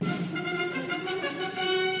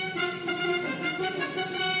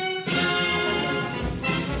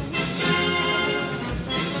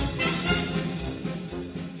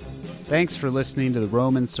Thanks for listening to the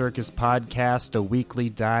Roman Circus Podcast, a weekly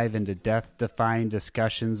dive into death-defying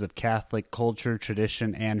discussions of Catholic culture,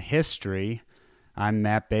 tradition, and history. I'm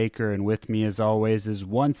Matt Baker, and with me, as always, is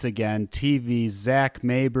once again TV's Zach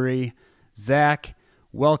Mabry. Zach,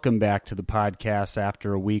 welcome back to the podcast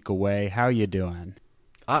after a week away. How you doing?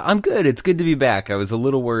 I'm good. It's good to be back. I was a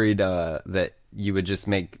little worried that you would just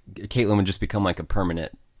Caitlin would just become like a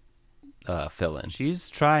permanent fill-in. She's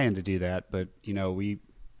trying to do that, but, you know, we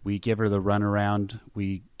give her the runaround.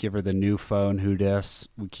 We give her the new phone, who dis.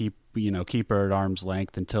 We keep her at arm's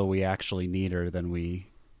length until we actually need her. Then we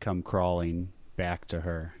come crawling back to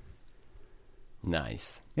her.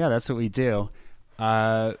 Nice. Yeah, that's what we do.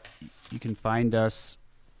 You can find us.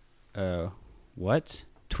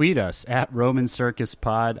 Tweet us at Roman Circus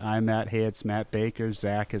Pod. I'm at Hey It's Matt Baker.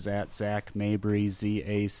 Zach is at Zach Mabry,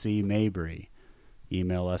 ZAC Mabry.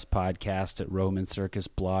 Email us podcast at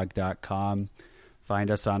romancircusblog.com.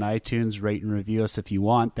 Find us on iTunes, rate and review us if you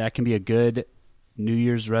want. That can be a good New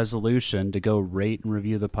Year's resolution to go rate and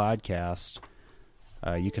review the podcast.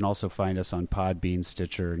 You can also find us on Podbean,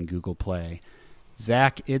 Stitcher, and Google Play.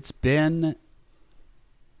 Zach, it's been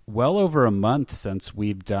well over a month since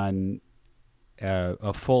we've done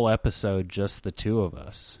a full episode, just the two of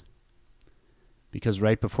us. Because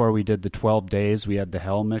right before we did the 12 days, we had the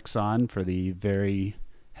Helmicks on for the very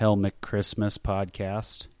Helmick Christmas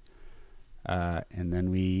podcast. And then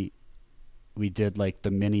we did like the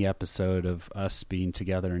mini episode of us being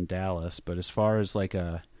together in Dallas. But as far as like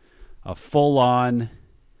a full-on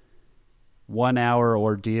 1 hour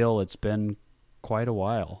ordeal, it's been quite a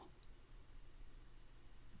while.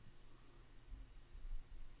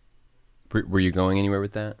 Were you going anywhere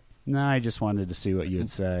with that? No, I just wanted to see what you would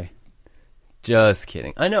say. Just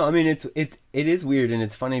kidding. I know. I mean, it is weird, and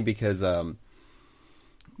it's funny because I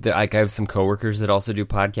have some coworkers that also do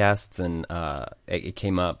podcasts, and it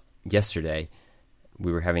came up yesterday.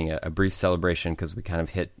 We were having a brief celebration because we kind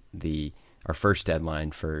of hit our first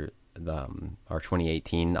deadline for our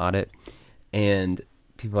 2018 audit, and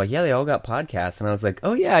people were like, "Yeah, they all got podcasts," and I was like,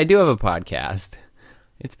 "Oh yeah, I do have a podcast."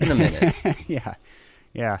 It's been a minute.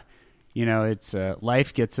 Yeah. You know, it's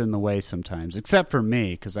life gets in the way sometimes, except for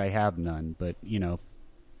me because I have none. But, you know,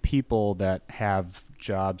 people that have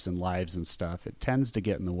jobs and lives and stuff, it tends to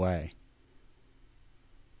get in the way.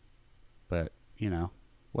 But, you know,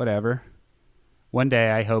 whatever. One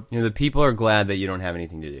day I hope... You know, the people are glad that you don't have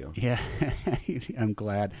anything to do. Yeah, I'm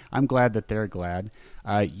glad. I'm glad that they're glad.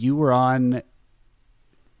 You were on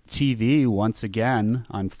TV once again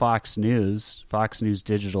on Fox News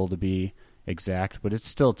Digital to be exact, but it's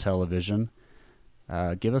still television.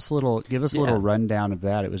 Give us a little rundown of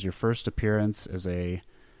that. It was your first appearance as a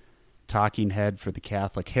talking head for the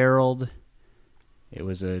Catholic Herald. It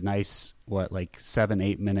was a nice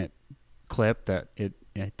 7-8 minute clip that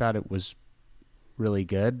I thought it was really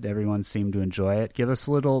good. Everyone seemed to enjoy it. Give us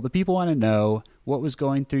the people want to know what was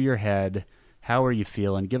going through your head. How are you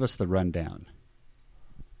feeling? Give us the rundown.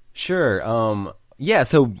 Sure. Yeah,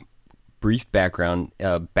 so brief background.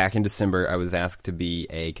 Back in December, I was asked to be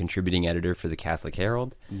a contributing editor for the Catholic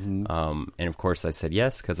Herald. Mm-hmm. And of course I said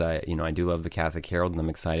yes, because I do love the Catholic Herald, and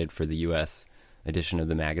I'm excited for the U.S. edition of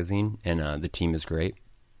the magazine, and the team is great.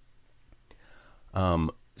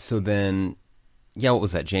 So then, what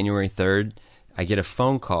was that, January 3rd? I get a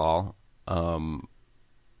phone call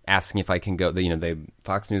asking if I can go.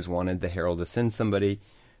 Fox News wanted the Herald to send somebody.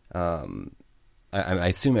 I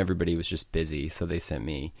assume everybody was just busy, so they sent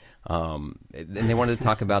me. And they wanted to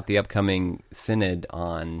talk about the upcoming synod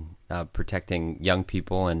on protecting young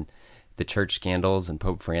people and the church scandals and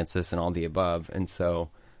Pope Francis and all the above. And so,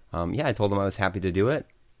 I told them I was happy to do it.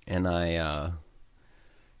 And I,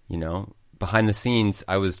 behind the scenes,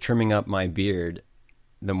 I was trimming up my beard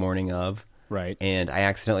the morning of. Right. And I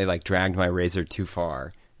accidentally dragged my razor too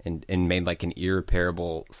far and made an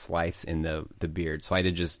irreparable slice in the beard. So I had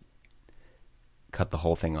to just cut the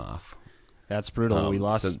whole thing off. That's brutal.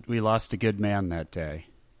 We lost a good man that day.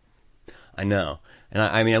 I know. And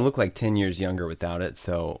I look like 10 years younger without it,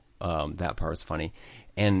 so that part was funny.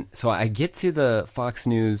 And so I get to the Fox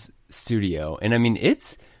News studio, and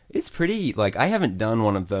it's pretty, I haven't done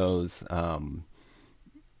one of those.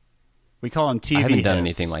 We call them TV hits. I haven't done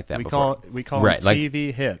anything like that before. We call them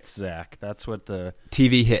TV hits, Zach. That's what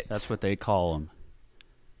TV hits. That's what they call them.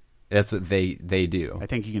 That's what they do. I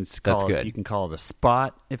think you can call it. You can call it a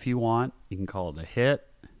spot if you want. You can call it a hit.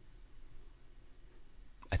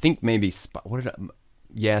 I think maybe spot.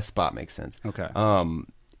 Spot makes sense. Okay.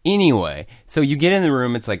 Anyway, so you get in the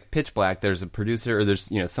room. It's pitch black. There's a producer, or there's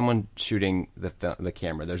someone shooting the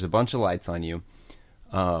camera. There's a bunch of lights on you.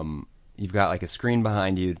 You've got a screen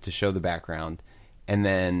behind you to show the background, and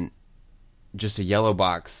then just a yellow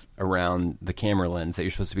box around the camera lens that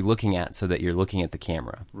you're supposed to be looking at, so that you're looking at the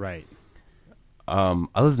camera. Right.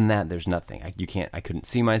 Other than that, there's nothing. I couldn't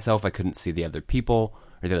see myself. I couldn't see the other people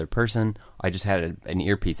or the other person. I just had an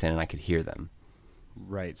earpiece in and I could hear them.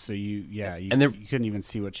 Right. So you And you couldn't even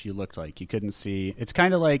see what she looked like. You couldn't see. It's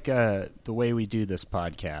kind of like the way we do this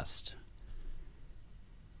podcast.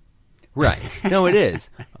 Right. No, it is.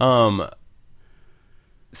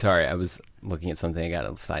 Sorry, I was looking at something. I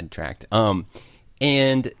got sidetracked.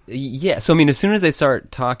 And yeah, so I mean, as soon as they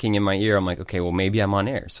start talking in my ear, I'm like, okay, well, maybe I'm on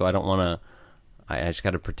air. So I don't want to. I just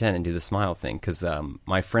got to pretend and do the smile thing, because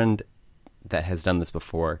my friend that has done this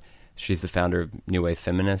before, she's the founder of New Wave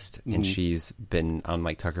Feminist, and she's been on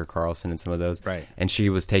like Tucker Carlson and some of those. Right. And she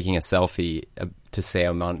was taking a selfie to say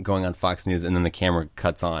I'm going on Fox News, and then the camera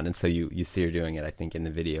cuts on, and so you see her doing it, I think, in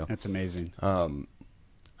the video. That's amazing.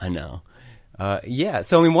 I know. Yeah.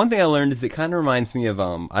 So I mean, one thing I learned is it kind of reminds me of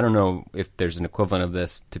I don't know if there's an equivalent of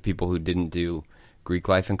this to people who didn't do Greek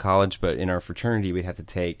life in college, but in our fraternity we'd have to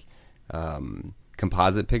take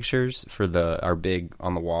composite pictures for our big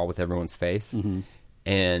on the wall with everyone's face. Mm-hmm.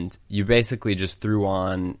 And you basically just threw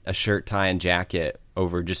on a shirt, tie, and jacket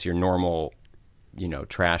over just your normal,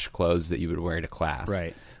 trash clothes that you would wear to class.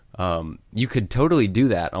 Right. You could totally do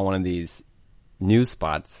that on one of these news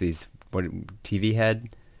spots, these TV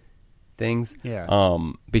head things. Yeah.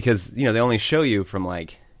 Because they only show you from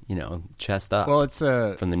chest up. Well, it's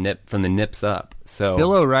from the nips up. So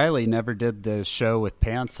Bill O'Reilly never did the show with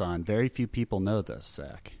pants on. Very few people know this,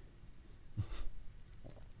 Zach.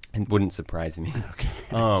 It wouldn't surprise me.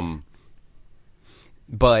 Okay.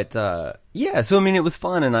 But yeah, so I mean, it was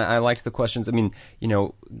fun, and I liked the questions. I mean,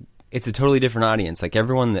 it's a totally different audience. Like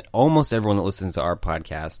almost everyone that listens to our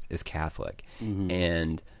podcast is Catholic,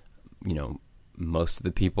 and most of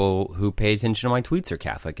the people who pay attention to my tweets are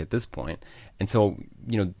Catholic at this point. And so,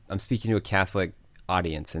 I'm speaking to a Catholic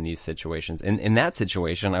audience in these situations. And in that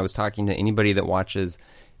situation, I was talking to anybody that watches,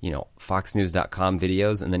 foxnews.com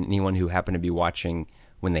videos, and then anyone who happened to be watching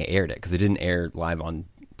when they aired it, because it didn't air live on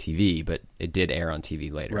TV, but it did air on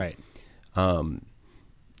TV later. Right.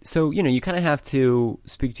 So, you kind of have to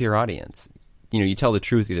speak to your audience. You tell the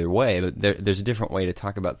truth either way, but there's a different way to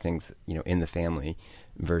talk about things, in the family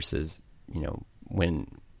versus,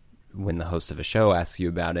 when the host of a show asks you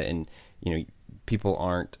about it, and, people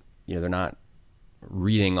aren't, they're not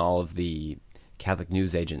reading all of the Catholic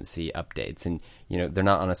News Agency updates, and, they're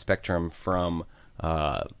not on a spectrum from,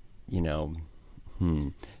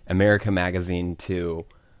 America Magazine to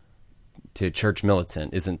Church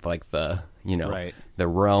Militant isn't like the, right. the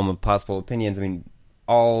realm of possible opinions. I mean,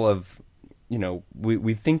 all of,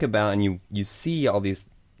 we think about, and you see all these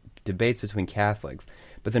debates between Catholics,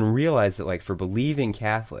 but then realize that, like, for believing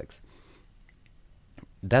Catholics,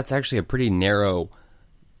 that's actually a pretty narrow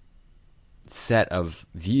set of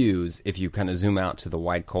views if you kind of zoom out to the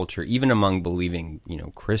wide culture, even among believing,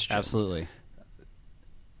 Christians. Absolutely.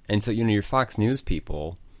 And so, your Fox News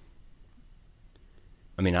people,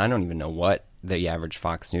 I mean, I don't even know what the average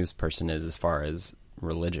Fox News person is as far as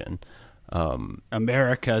religion.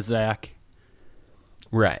 America, Zach.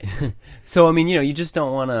 Right. So, I mean, you just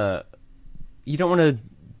don't want to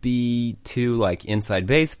be too, like, inside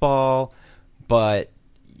baseball, but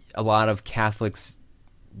a lot of Catholics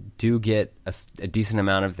do get a decent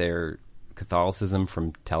amount of their Catholicism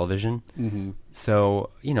from television. Mm-hmm. So,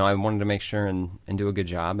 I wanted to make sure and do a good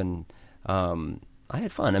job, and I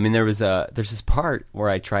had fun. I mean, there's this part where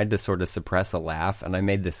I tried to sort of suppress a laugh, and I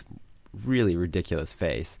made this really ridiculous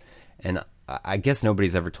face, and I guess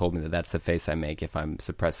nobody's ever told me that that's the face I make if I'm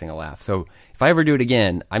suppressing a laugh. So if I ever do it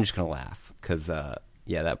again, I'm just going to laugh, because,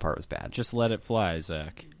 yeah, that part was bad. Just let it fly,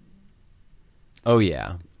 Zach. Oh,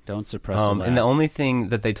 yeah. Don't suppress a laugh. And the only thing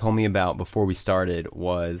that they told me about before we started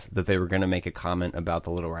was that they were going to make a comment about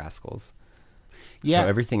the Little Rascals. Yeah. So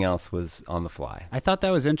everything else was on the fly. I thought that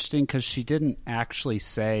was interesting because she didn't actually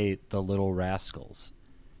say the Little Rascals.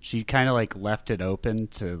 She kind of like left it open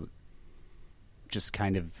to just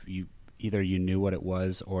kind of either you knew what it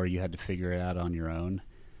was or you had to figure it out on your own.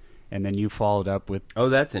 And then you followed up with... Oh,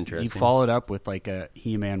 that's interesting. You followed up with like a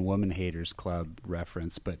He-Man Woman Haters Club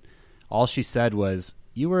reference, but all she said was,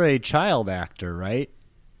 "You were a child actor, right?"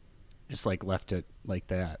 Just like left it like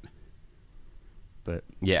that. But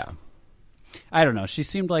yeah. I don't know. She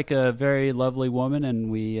seemed like a very lovely woman,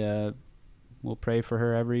 and we'll pray for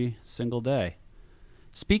her every single day.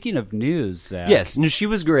 Speaking of news, Zach. Yes, no, she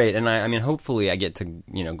was great, and I mean, hopefully I get to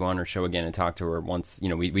go on her show again and talk to her once.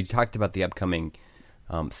 We talked about the upcoming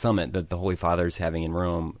summit that the Holy Father is having in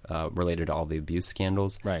Rome related to all the abuse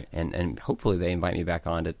scandals, right? And hopefully they invite me back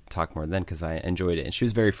on to talk more then, because I enjoyed it, and she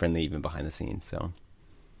was very friendly even behind the scenes. So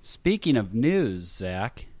Speaking of news,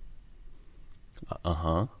 Zach.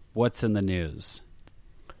 Uh-huh. What's in the news?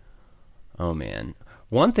 Oh, man.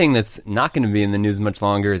 One thing that's not going to be in the news much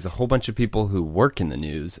longer is a whole bunch of people who work in the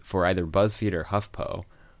news for either BuzzFeed or HuffPo.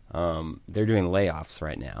 They're doing layoffs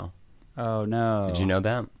right now. Oh, no. Did you know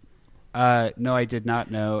that? No, I did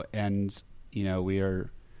not know. And, you know, we are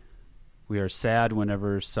sad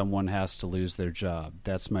whenever someone has to lose their job.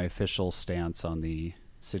 That's my official stance on the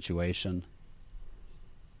situation.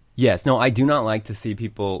 Yes. No, I do not like to see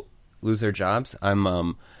people lose their jobs.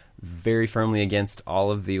 I'm very firmly against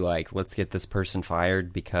all of the, like, let's get this person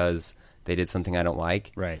fired because they did something I don't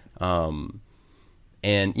like. Right.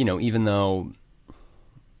 And, you know, even though,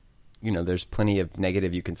 you know, there's plenty of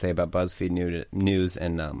negative you can say about BuzzFeed News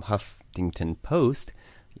and Huffington Post,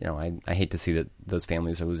 you know, I hate to see that those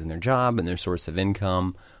families are losing their job and their source of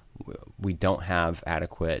income. We don't have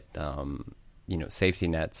adequate, you know, safety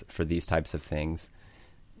nets for these types of things.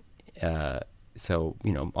 So,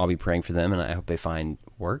 you know, I'll be praying for them, and I hope they find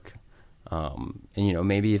work. And, you know,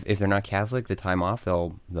 maybe if they're not Catholic, the time off,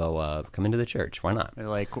 they'll come into the church. Why not? They're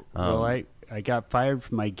like, well, I got fired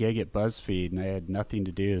from my gig at BuzzFeed, and I had nothing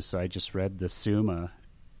to do, so I just read the Summa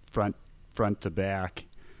front to back,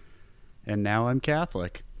 and now I'm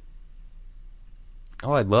Catholic.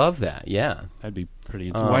 Oh, I'd love that. Yeah, that'd be pretty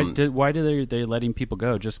interesting. Why do they letting people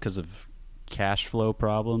go? Just because of cash flow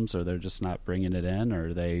problems, or they're just not bringing it in, or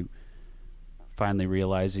are they finally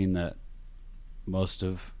realizing that most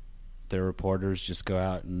of their reporters just go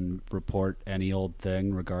out and report any old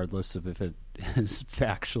thing, regardless of if it is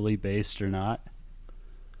factually based or not?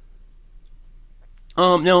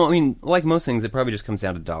 No, I mean, like most things, it probably just comes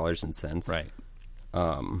down to dollars and cents. Right.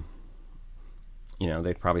 You know,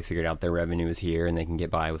 they've probably figured out their revenue is here and they can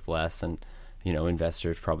get by with less, and, you know,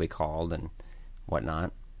 investors probably called and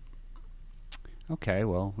whatnot. Okay,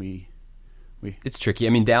 well, it's tricky.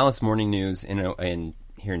 I mean, Dallas Morning News in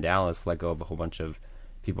here in Dallas let go of a whole bunch of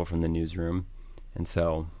people from the newsroom, and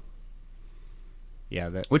so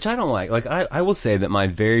which I don't like. Like, I will say that my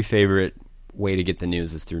very favorite way to get the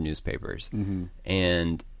news is through newspapers. Mm-hmm.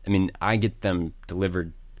 And I mean, I get them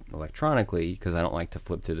delivered electronically because I don't like to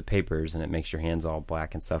flip through the papers and it makes your hands all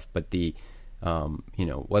black and stuff. But the you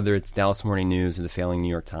know, whether it's Dallas Morning News or the failing New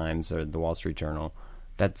York Times or the Wall Street Journal,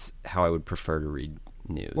 that's how I would prefer to read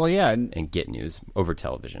news. Well, yeah, and get news over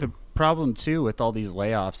television. The problem too with all these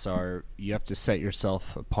layoffs are you have to set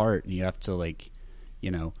yourself apart, and you have to, like,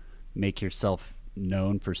 you know, make yourself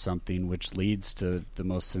known for something, which leads to the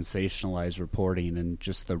most sensationalized reporting and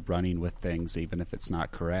just the running with things, even if it's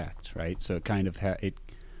not correct, right? So it kind of it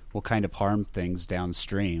will kind of harm things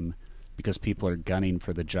downstream because people are gunning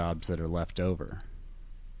for the jobs that are left over.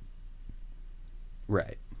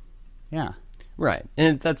 Right. Yeah. Right,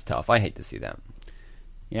 and that's tough. I hate to see that.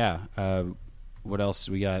 Yeah. What else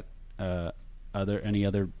we got? Any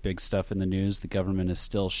other big stuff in the news? The government is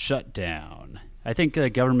still shut down. I think the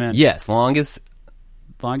government... Yes, longest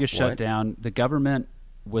shut down. The government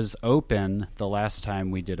was open the last time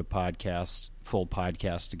we did a full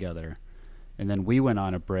podcast together. And then we went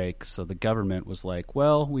on a break, so the government was like,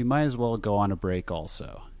 well, we might as well go on a break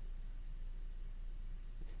also.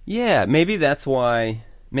 Yeah, maybe that's why...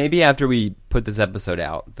 Maybe after we put this episode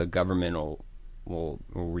out, the government will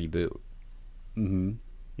reboot. Mm-hmm.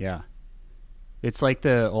 Yeah. It's like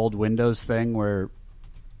the old Windows thing where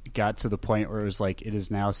it got to the point where it was like, it is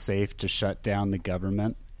now safe to shut down the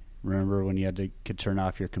government. Remember when you could turn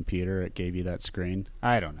off your computer, it gave you that screen?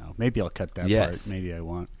 I don't know. Maybe I'll cut that part. Maybe I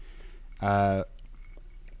won't.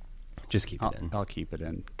 Just keep it in. I'll keep it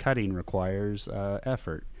in. Cutting requires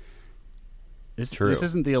effort. This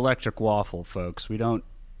isn't the electric waffle, folks. We don't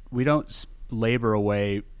labor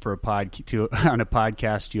away for on a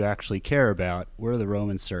podcast you actually care about. We're the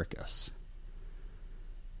Roman Circus.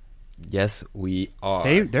 Yes, we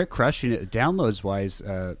are. They're crushing it. Downloads wise,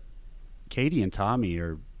 Katie and Tommy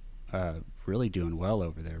are really doing well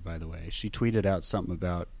over there, by the way. She tweeted out something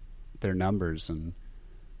about their numbers, and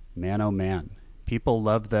man, oh man, people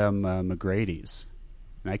love them McGrady's,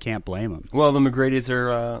 and I can't blame them. Well, the McGrady's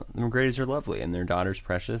are lovely, and their daughter's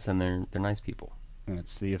precious, and they're nice people.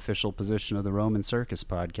 That's the official position of the Roman Circus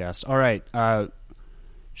podcast. All right,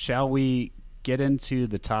 shall we get into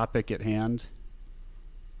the topic at hand?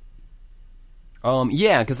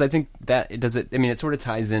 Yeah, because I think that it sort of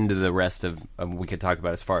ties into the rest of we could talk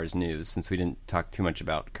about as far as news, since we didn't talk too much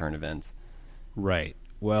about current events. Right.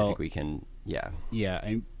 Well, I think we can. Yeah.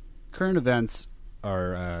 Yeah. Current events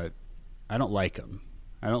are. I don't like them.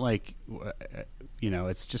 I don't like.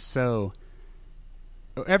 It's just so.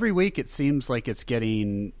 Every week it seems like it's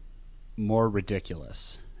getting more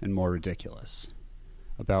ridiculous and more ridiculous.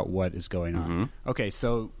 about what is going on. Mm-hmm. Okay,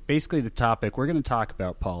 so basically the topic, we're going to talk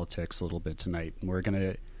about politics a little bit tonight, and we're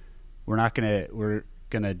going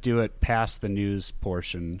to do it past the news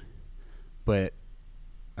portion, but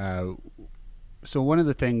so one of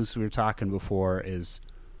the things we were talking before is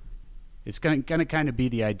it's going to kind of be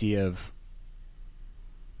the idea of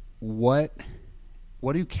what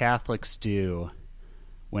do Catholics do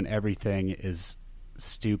when everything is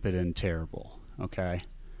stupid and terrible, okay?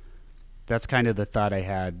 That's kind of the thought I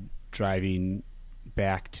had driving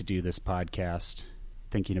back to do this podcast,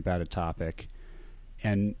 thinking about a topic.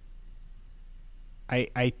 And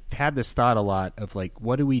I had this thought a lot of, like,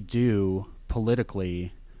 what do we do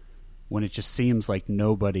politically when it just seems like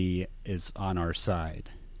nobody is on our side,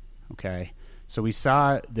 okay? So we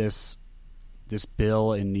saw this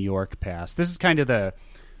bill in New York pass. This is kind of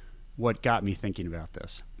what got me thinking about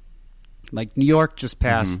this. Like, New York just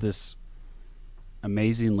passed this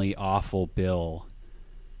amazingly awful bill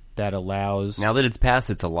that allows... Now that it's passed,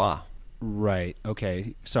 it's a law. Right.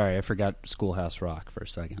 Okay. Sorry, I forgot Schoolhouse Rock for a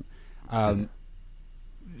second.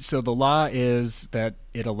 So the law is that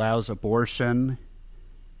it allows abortion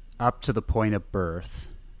up to the point of birth,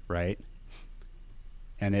 right?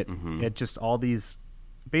 And it just all these...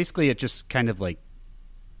 Basically, it just kind of like...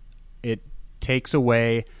 It takes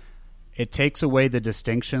away the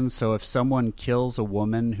distinction. So if someone kills a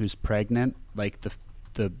woman who's pregnant, like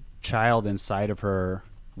the child inside of her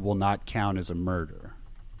will not count as a murder,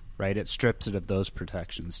 right? It strips it of those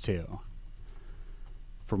protections too.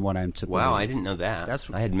 From what I'm to believe. Wow, I didn't know that.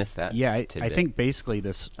 I had missed that. Yeah, I think basically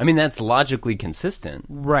this. I mean, that's logically consistent,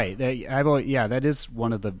 right? That is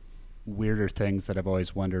one of the weirder things that I've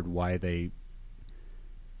always wondered why they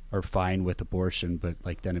are fine with abortion, but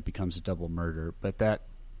like then it becomes a double murder. But that.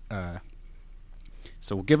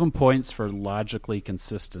 So we'll give them points for being logically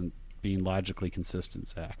consistent,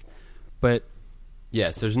 Zach. But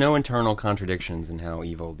yes, there's no internal contradictions in how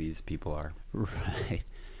evil these people are. Right.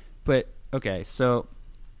 But okay, so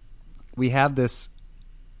we have this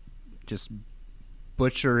just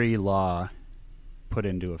butchery law put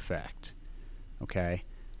into effect. Okay?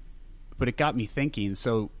 But it got me thinking,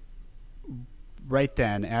 so right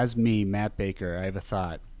then, as me, Matt Baker, I have a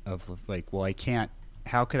thought of like, well,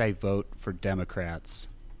 how could I vote for Democrats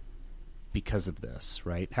because of this,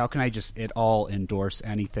 right? How can I just at all endorse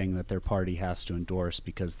anything that their party has to endorse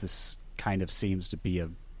because this kind of seems to be a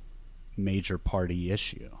major party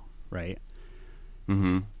issue, right?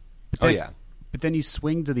 Mm-hmm. But then you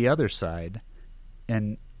swing to the other side,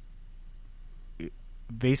 and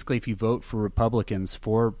basically if you vote for Republicans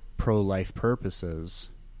for pro-life purposes,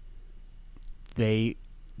 they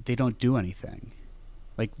don't do anything.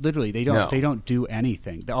 Like, literally, they don't do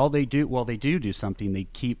anything. All they do, they do something. They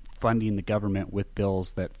keep funding the government with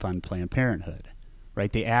bills that fund Planned Parenthood,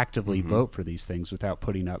 right? They actively vote for these things without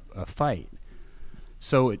putting up a fight.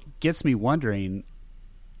 So it gets me wondering,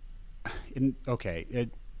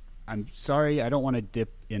 I'm sorry, I don't want to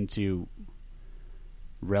dip into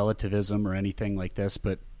relativism or anything like this,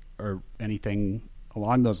 or anything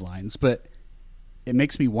along those lines, but it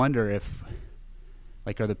makes me wonder if,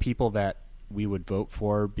 like, are the people that we would vote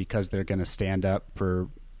for because they're going to stand up to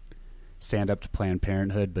Planned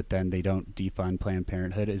Parenthood, but then they don't defund Planned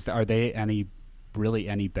Parenthood? Are they really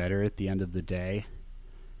any better at the end of the day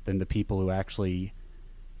than the people who actually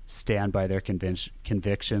stand by their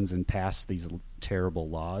convictions and pass these terrible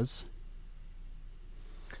laws?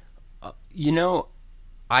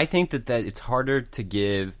 I think that it's harder to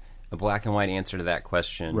give a black and white answer to that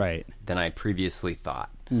question than I previously thought.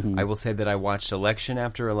 Mm-hmm. I will say that I watched election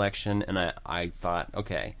after election, and I thought,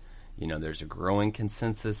 okay, there's a growing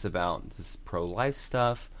consensus about this pro-life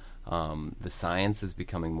stuff. The science is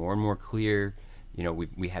becoming more and more clear.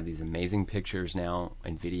 We have these amazing pictures now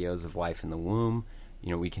and videos of life in the womb.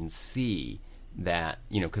 We can see that,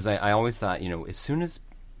 because I always thought, as soon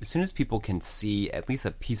as people can see at least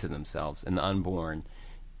a piece of themselves in the unborn,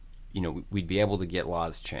 we'd be able to get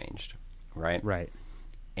laws changed, right? Right.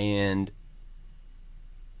 And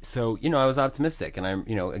so, I was optimistic, and I'm,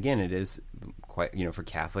 again, it is quite, for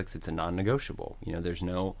Catholics, it's a non-negotiable. There's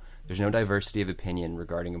no diversity of opinion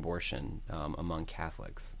regarding abortion among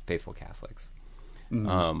Catholics, faithful Catholics.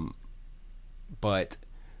 Mm-hmm. But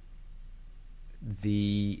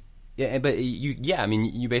you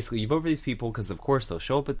basically you vote for these people because, of course, they'll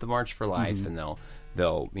show up at the March for Life, and they'll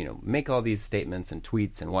make all these statements and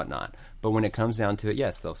tweets and whatnot. But when it comes down to it,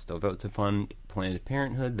 yes, they'll still vote to fund Planned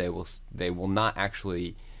Parenthood. They will not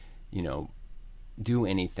actually, do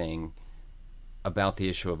anything about the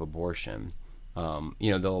issue of abortion.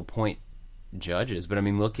 They'll appoint judges, but I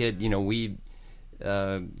mean, look at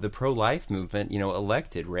the pro-life movement.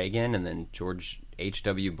 Elected Reagan and then George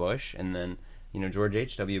H.W. Bush, and then George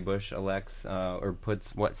H.W. Bush elects or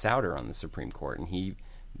puts Souder on the Supreme Court, and he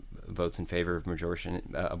votes in favor of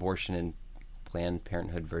abortion in Planned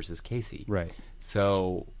Parenthood versus Casey. Right.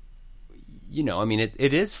 So,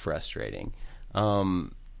 it is frustrating.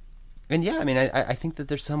 And yeah, I think that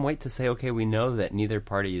there's some weight to say, okay, we know that neither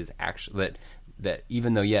party is actually that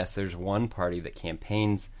even though yes, there's one party that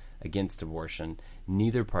campaigns against abortion,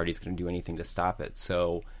 neither party is going to do anything to stop it.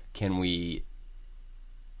 So can we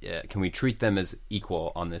treat them as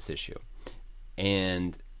equal on this issue,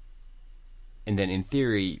 and then in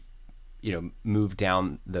theory, move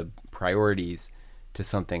down the priorities to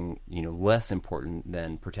something less important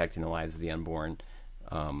than protecting the lives of the unborn,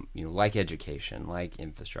 like education, like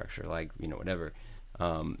infrastructure, like whatever.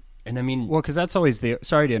 And I mean, well, because that's always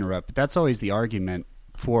sorry to interrupt, but that's always the argument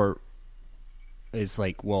for is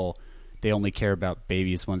like, well, they only care about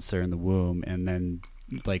babies once they're in the womb, and then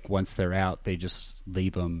like once they're out, they just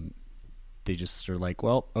leave them. They just are like,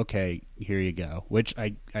 well, okay, here you go. Which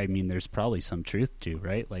I mean, there's probably some truth to,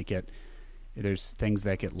 right? Like there's things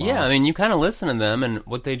that get lost. Yeah, I mean, you kind of listen to them and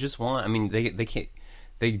what they just want. I mean,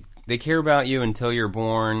 they care about you until you're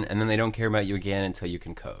born, and then they don't care about you again until you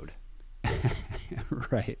can code.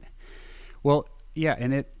 Right. Well, yeah,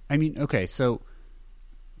 and okay, so,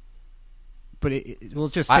 but we'll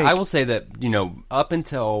just say, I will say that, up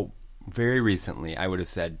until very recently, I would have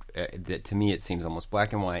said that to me it seems almost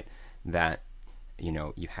black and white that,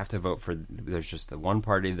 you have to vote for, there's just the one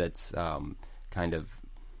party that's kind of,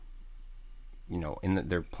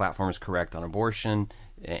 their platform is correct on abortion,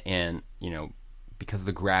 and, because of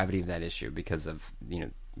the gravity of that issue, because of,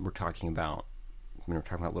 we're talking about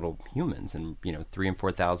little humans, and 3,000 and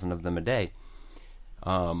 4,000 of them a day,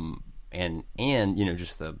 and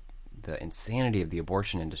just the insanity of the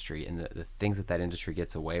abortion industry and the things that industry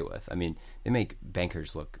gets away with. I mean, they make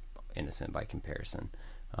bankers look innocent by comparison.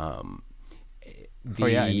 I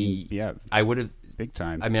would have big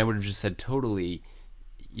time. I mean, I would have just said totally.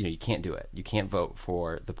 You can't do it. You can't vote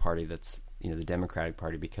for the party that's the Democratic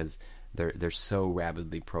Party because they're so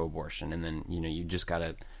rabidly pro-abortion, and then you just got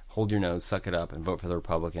to hold your nose, suck it up, and vote for the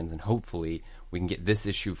Republicans, and hopefully we can get this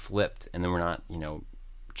issue flipped, and then we're not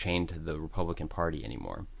chained to the Republican Party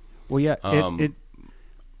anymore. Well, yeah,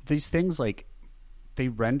 these things, like, they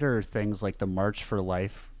render things like the March for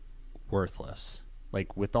Life worthless.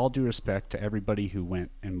 Like, with all due respect to everybody who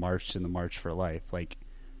went and marched in the March for Life, like,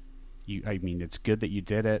 it's good that you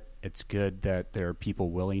did it. It's good that there are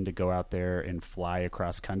people willing to go out there and fly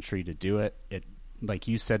across country to do it. It, like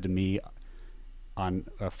you said to me on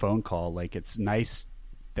a phone call, like, it's nice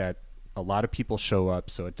that a lot of people show up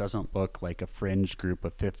so it doesn't look like a fringe group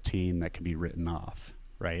of 15 that can be written off,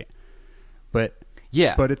 right? But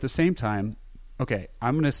yeah, but at the same time, okay,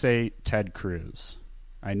 I'm going to say Ted Cruz.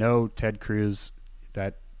 I know Ted Cruz,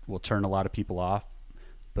 that will turn a lot of people off,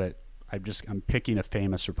 but I'm picking a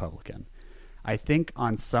famous Republican. I think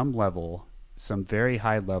on some level, some very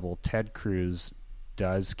high level, Ted Cruz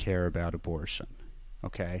does care about abortion.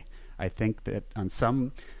 Okay? I think that on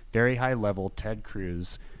some very high level, Ted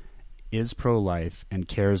Cruz is pro-life and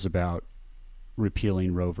cares about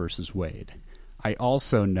repealing Roe versus Wade. I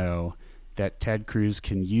also know that Ted Cruz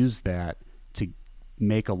can use that to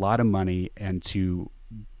make a lot of money and to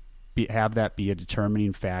have that be a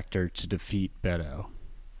determining factor to defeat Beto,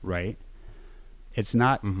 right? It's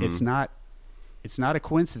not a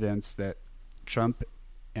coincidence that Trump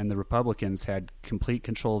and the Republicans had complete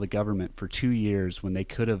control of the government for 2 years when they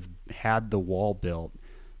could have had the wall built,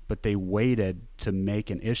 but they waited to make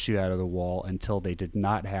an issue out of the wall until they did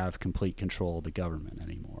not have complete control of the government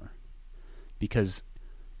anymore. Because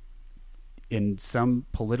in some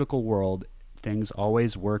political world, things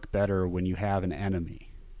always work better when you have an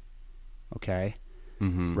enemy. Okay?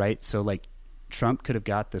 Mm-hmm. Right? So, like, Trump could have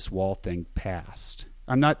got this wall thing passed.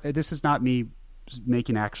 This is not me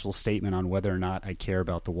making an actual statement on whether or not I care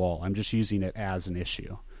about the wall. I'm just using it as an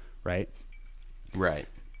issue, right? Right.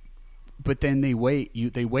 But then they wait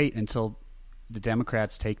until the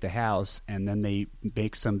Democrats take the House, and then they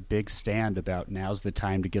make some big stand about now's the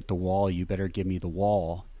time to get the wall, you better give me the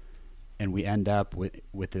wall. And we end up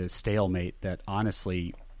with a stalemate that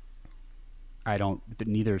honestly that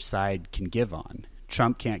neither side can give on.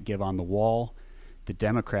 Trump can't give on the wall. The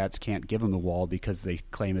Democrats can't give him the wall because they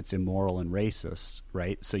claim it's immoral and racist,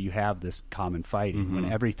 right? So you have this common fighting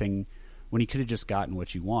when you could have just gotten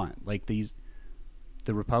what you want. Like the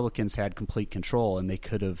Republicans had complete control, and they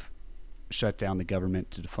could have shut down the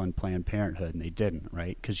government to fund Planned Parenthood, and they didn't,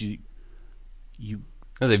 right? Because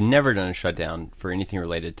no, they've never done a shutdown for anything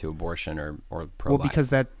related to abortion or pro-life.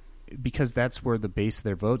 Well, because that's where the base of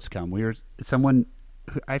their votes come. Someone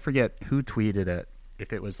I forget who tweeted it,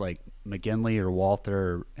 if it was like McGinley or Walter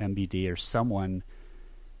or MBD or someone.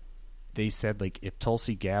 They said, like, if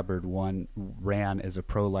Tulsi Gabbard ran as a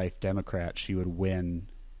pro-life Democrat, she would win.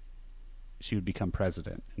 She would become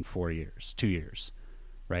president in 2 years,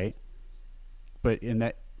 right? But in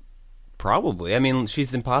that, probably. I mean,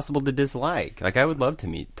 she's impossible to dislike. Like, I would love to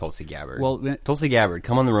meet Tulsi Gabbard. Well, Tulsi Gabbard,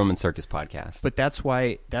 come on the Roman Circus podcast. But that's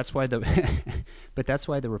why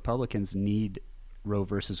the Republicans need Roe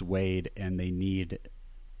versus Wade, and they need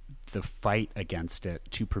the fight against it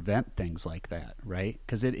to prevent things like that, right?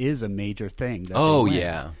 Because it is a major thing.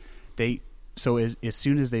 That So as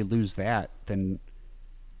soon as they lose that, then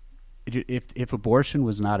if abortion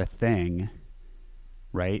was not a thing,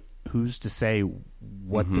 right? Who's to say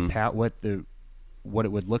what what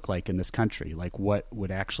it would look like in this country? Like, what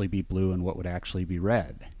would actually be blue and what would actually be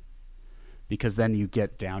red? Because then you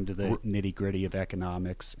get down to the nitty gritty of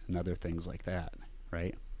economics and other things like that,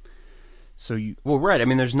 right? So right. I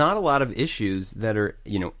mean, there's not a lot of issues that are,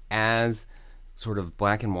 as sort of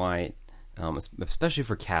black and white, especially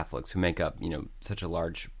for Catholics who make up, such a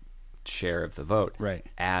large share of the vote, right,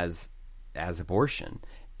 as abortion.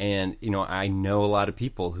 And, I know a lot of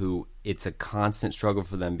people who it's a constant struggle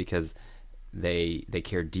for them because they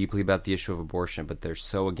care deeply about the issue of abortion, but they're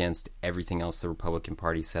so against everything else the Republican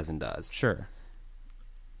Party says and does. Sure.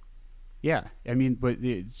 Yeah. I mean, but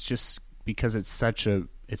it's just because it's such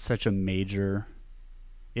a major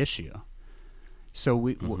issue. So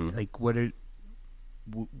what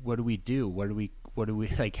do we do? What do we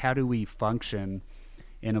like? How do we function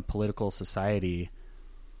in a political society,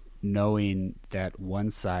 knowing that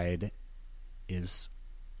one side is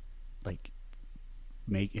like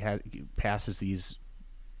passes these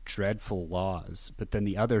dreadful laws, but then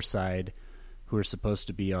the other side, who are supposed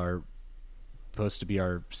to be our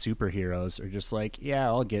superheroes, are just like, yeah,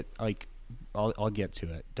 I'll get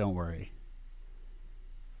to it. Don't worry.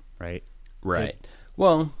 Right? Right.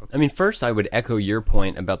 Well, I mean, first I would echo your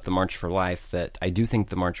point about the March for Life, that I do think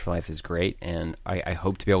the March for Life is great, and I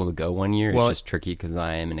hope to be able to go one year. Well, it's just tricky because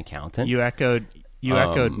I am an accountant. You echoed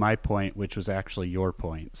my point, which was actually your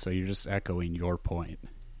point, so you're just echoing your point.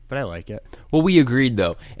 But I like it. Well, we agreed,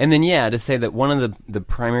 though. And then, to say that one of the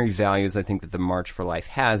primary values I think that the March for Life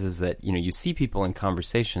has is that, you see people in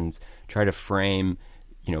conversations try to frame,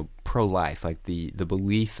 pro-life, like the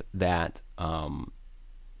belief that,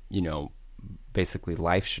 basically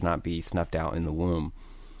life should not be snuffed out in the womb,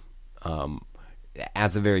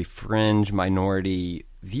 as a very fringe minority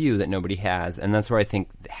view that nobody has. And that's where I think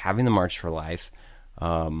having the March for Life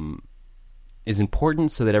is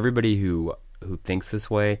important, so that everybody who thinks this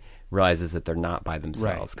way realizes that they're not by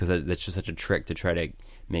themselves, because that's just such a trick to try to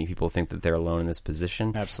make people think that they're alone in this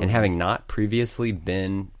position. Absolutely. And having not previously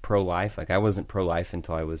been pro-life, like I wasn't pro-life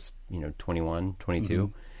until I was 21,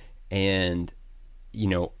 22, and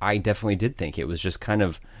I definitely did think it was just kind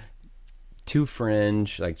of too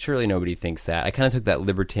fringe. Like, surely nobody thinks that. I kind of took that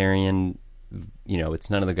libertarian, it's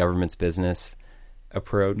none of the government's business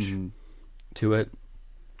approach to it.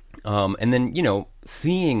 And then,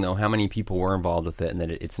 seeing, though, how many people were involved with it, and that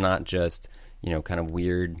it's not just, kind of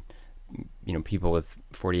weird, people with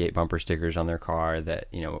 48 bumper stickers on their car that,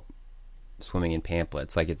 swimming in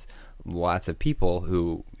pamphlets. Like, it's lots of people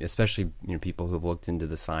who, especially, people who've looked into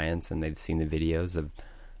the science and they've seen the videos of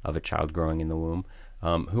a child growing in the womb,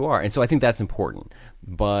 who are. And so I think that's important.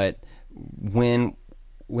 But when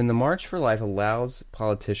the March for Life allows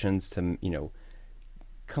politicians to,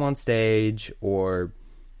 come on stage or,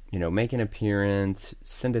 make an appearance,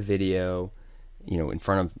 send a video, in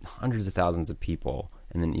front of hundreds of thousands of people,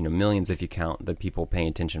 and then, millions if you count the people paying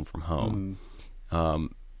attention from home.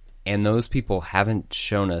 And those people haven't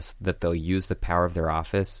shown us that they'll use the power of their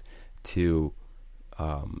office to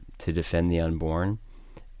defend the unborn.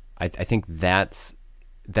 I think that's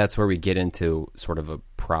where we get into sort of a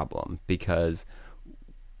problem, because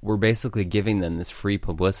we're basically giving them this free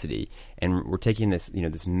publicity, and we're taking this,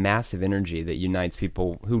 this massive energy that unites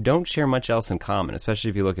people who don't share much else in common, especially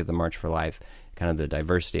if you look at the March for Life, kind of the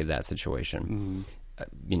diversity of that situation.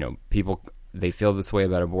 People, they feel this way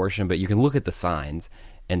about abortion, but you can look at the signs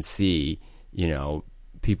and see,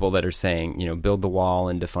 people that are saying, build the wall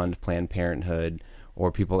and defund Planned Parenthood,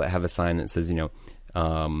 or people that have a sign that says,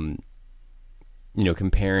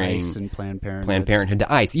 comparing ICE and Planned Parenthood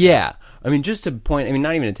to ICE. Yeah. I mean, just to point,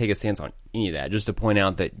 not even to take a stance on any of that, just to point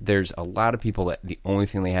out that there's a lot of people that the only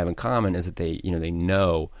thing they have in common is that they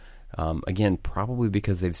know, again, probably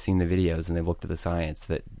because they've seen the videos and they've looked at the science,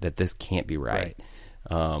 that this can't be right.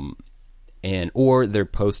 Or they're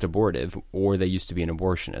post-abortive, or they used to be an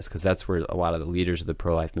abortionist, because that's where a lot of the leaders of the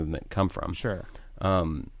pro-life movement come from. Sure.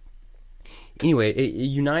 anyway, it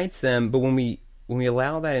unites them. But when we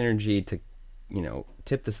allow that energy to,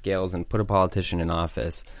 tip the scales and put a politician in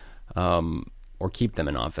office, or keep them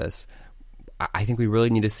in office, I think we really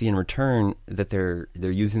need to see in return that they're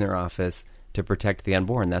using their office to protect the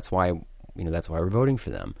unborn. That's why we're voting for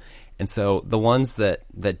them. And so the ones that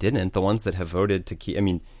didn't, the ones that have voted to keep,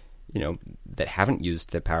 that haven't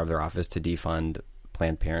used the power of their office to defund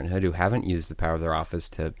Planned Parenthood, who haven't used the power of their office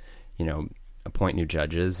to, appoint new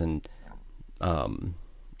judges. And,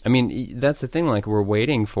 that's the thing, like, we're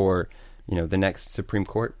waiting for, the next Supreme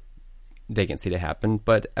Court vacancy to happen.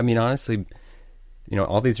 But, honestly,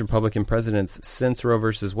 all these Republican presidents since Roe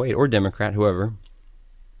versus Wade, or Democrat, whoever,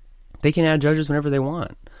 they can add judges whenever they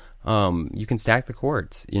want. You can stack the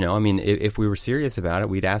courts, if we were serious about it,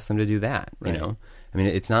 we'd ask them to do that, right.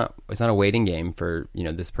 It's not a waiting game for,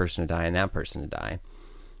 this person to die and that person to die.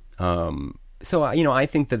 So, I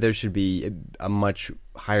think that there should be a much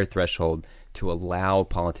higher threshold to allow a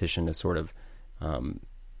politician to sort of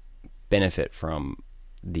benefit from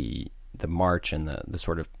the march and the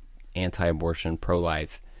sort of anti-abortion,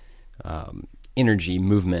 pro-life energy,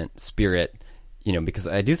 movement, spirit, because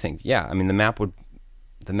I do think,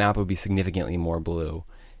 the map would be significantly more blue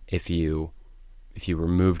if you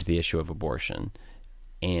removed the issue of abortion.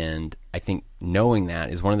 And I think knowing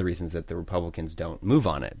that is one of the reasons that the Republicans don't move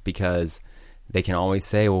on it, because they can always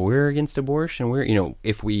say, well, we're against abortion.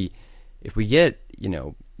 If we get,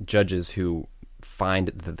 judges who find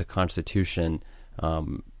that the Constitution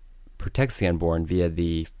protects the unborn via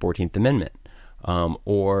the 14th Amendment,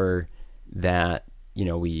 or that,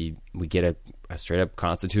 we get a straight up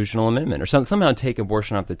constitutional amendment, or somehow take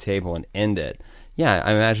abortion off the table and end it. Yeah,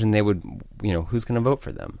 I imagine they would, who's going to vote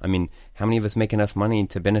for them? How many of us make enough money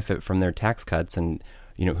to benefit from their tax cuts? And,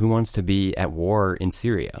 who wants to be at war in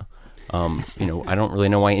Syria? I don't really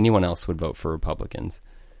know why anyone else would vote for Republicans.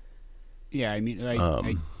 Yeah,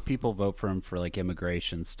 people vote for them for like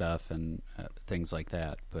immigration stuff and things like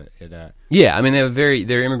that. But it. Yeah, they have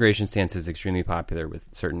their immigration stance is extremely popular with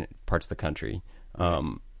certain parts of the country.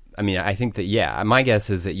 I think that, my guess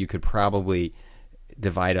is that you could probably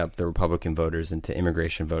divide up the Republican voters into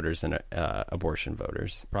immigration voters and abortion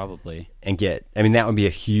voters. Probably. And that would be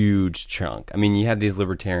a huge chunk. You have these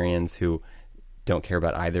libertarians who don't care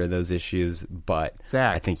about either of those issues, but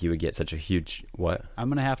Zach, I think you would get such a huge... What? I'm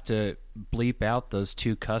going to have to bleep out those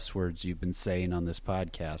 2 cuss words you've been saying on this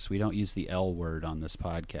podcast. We don't use the L word on this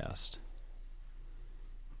podcast.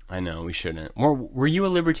 I know, we shouldn't. Were you a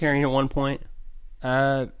libertarian at one point?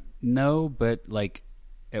 No, but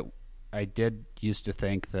I did used to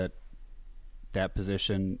think that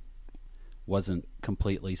position wasn't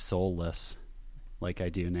completely soulless like I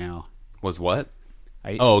do now. Was what?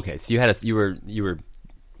 Okay. So you were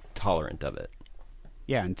tolerant of it.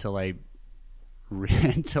 Yeah, until I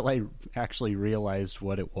actually realized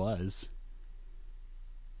what it was.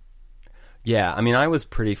 Yeah, I was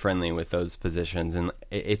pretty friendly with those positions, and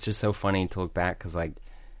it's just so funny to look back because, I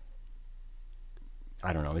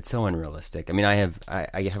don't know, it's so unrealistic. I have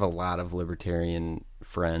a lot of libertarian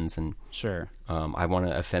friends, and sure, I want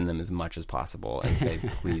to offend them as much as possible and say,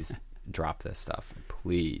 please drop this stuff,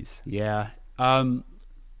 please. Yeah.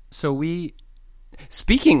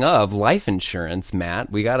 Speaking of life insurance,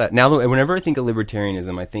 Matt, whenever I think of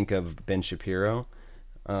libertarianism, I think of Ben Shapiro,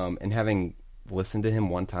 and having listened to him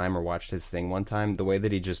one time or watched his thing one time, the way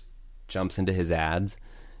that he just jumps into his ads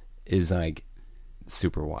is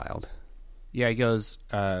super wild. Yeah, he goes,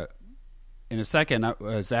 in a second,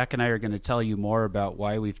 Zach and I are going to tell you more about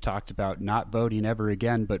why we've talked about not voting ever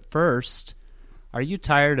again. But first, are you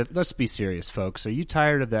tired of, let's be serious, folks, are you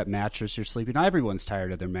tired of that mattress you're sleeping on? Everyone's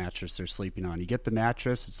tired of their mattress they're sleeping on. You get the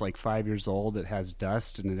mattress, it's like 5 years old, it has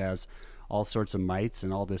dust, and it has all sorts of mites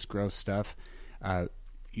and all this gross stuff.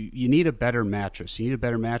 You need a better mattress. You need a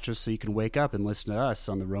better mattress so you can wake up and listen to us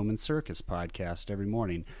on the Roman Circus podcast every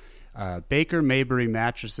morning. Baker Maybury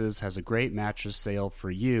Mattresses has a great mattress sale for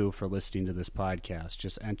you for listening to this podcast.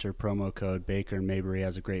 Just enter promo code Baker Maybury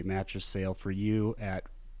has a great mattress sale for you at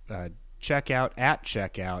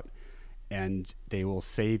checkout, and they will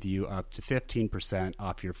save you up to 15%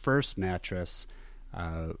 off your first mattress.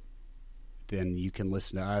 Then you can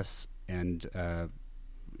listen to us and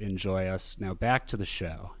enjoy us. Now back to the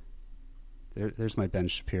show. There's my Ben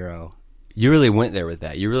Shapiro. You really went there with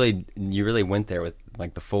that. You really went there with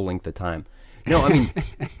the full length of time. No,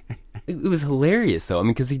 it was hilarious though.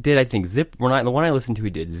 Because he did, I think, the one I listened to, he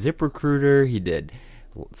did ZipRecruiter. He did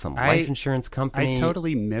some life insurance company. I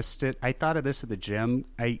totally missed it. I thought of this at the gym.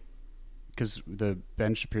 Because the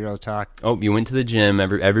Ben Shapiro talk. Oh, you went to the gym.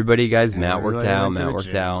 Everybody, guys. Matt worked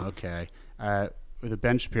out. Okay. The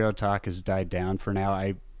Ben Shapiro talk has died down for now.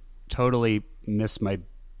 I totally missed my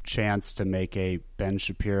chance to make a Ben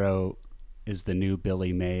Shapiro is the new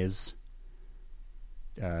Billy Mays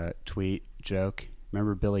tweet joke.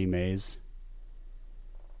 Remember Billy Mays?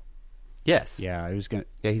 Yes. Yeah, I was gonna.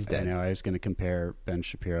 Yeah, he's dead. I know. I was gonna compare Ben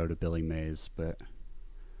Shapiro to Billy Mays, but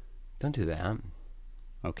don't do that.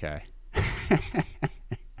 Okay.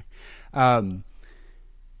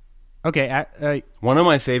 Okay. One of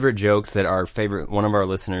my favorite jokes that one of our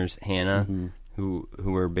listeners, Hannah, who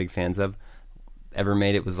we're big fans of, ever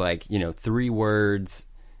made it was like, 3 words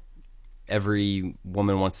every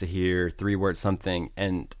woman wants to hear, 3 words something,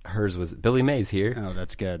 and hers was Billy Mays here. Oh,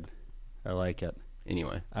 that's good. I like it.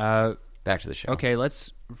 Anyway, back to the show. Okay,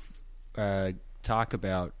 let's talk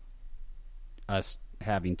about us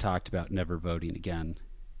having talked about never voting again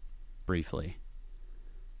briefly.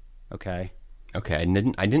 Okay. Okay,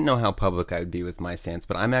 I didn't know how public I would be with my stance,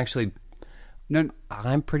 but I'm actually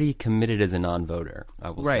I'm pretty committed as a non-voter,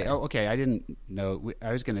 I will say. Right. Oh, okay. I didn't know.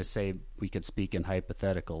 I was going to say we could speak in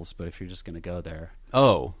hypotheticals, but if you're just going to go there.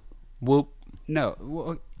 Oh. Well. No.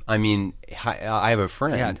 Well, I mean, I have a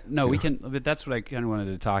friend. Yeah. No, we can. But that's what I kind of wanted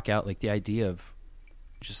to talk out, like the idea of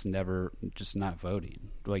just not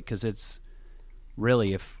voting. Like, because it's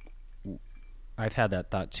really, if I've had that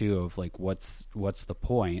thought too of like, what's the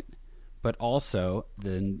point? But also,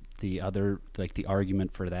 then the other, like the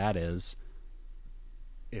argument for that is,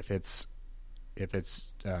 if it's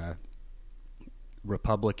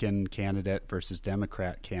Republican candidate versus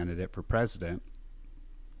Democrat candidate for president,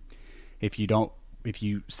 if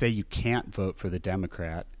you say you can't vote for the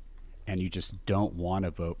Democrat and you just don't want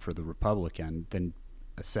to vote for the Republican, then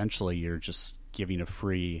essentially you're just giving a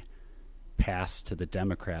free pass to the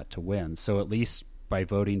Democrat to win. So at least by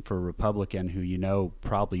voting for a Republican who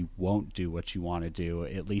probably won't do what you want to do,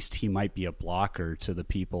 at least he might be a blocker to the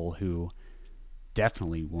people who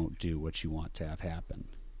definitely won't do what you want to have happen.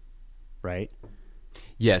 Right?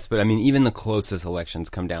 Yes, but I mean, even the closest elections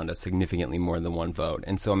come down to significantly more than one vote.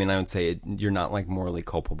 And so, I mean, I would say you're not like morally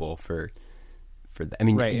culpable for that. I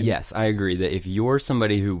mean, right. Yes, I agree that if you're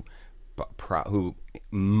somebody who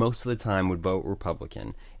most of the time would vote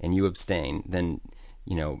Republican and you abstain, then,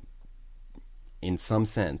 in some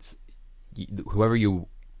sense, whoever you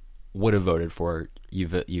would have voted for,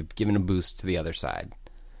 you've given a boost to the other side.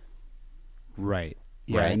 Right.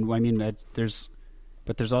 Yeah, right? And I mean, there's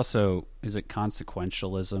also, is it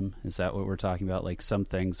consequentialism? Is that what we're talking about? Like some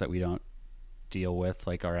things that we don't deal with,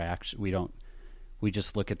 like our action, we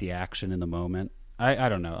just look at the action in the moment. I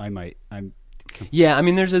don't know. Yeah, I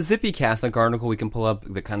mean, there's a Zippy Catholic article we can pull up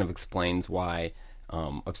that kind of explains why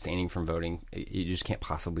abstaining from voting, you just can't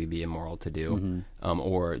possibly be immoral to do,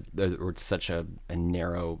 or it's such a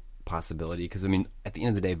narrow possibility. Because, I mean, at the end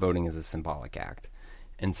of the day, voting is a symbolic act.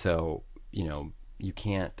 And so, you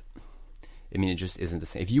can't, I mean, it just isn't the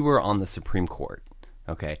same. If you were on the Supreme Court,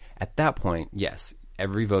 okay, at that point, yes,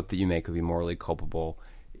 every vote that you make would be morally culpable.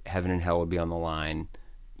 Heaven and hell would be on the line.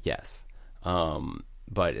 Yes.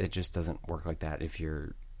 But it just doesn't work like that if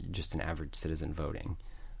you're just an average citizen voting.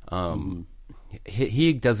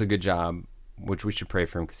 He does a good job, which we should pray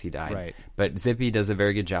for him because he died. Right. But Zippy does a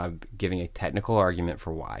very good job giving a technical argument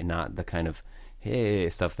for why, not the kind of hey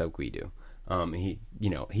stuff that we do.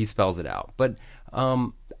 He spells it out. But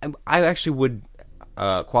I actually would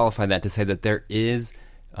qualify that to say that there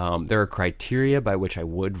are criteria by which I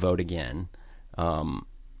would vote again.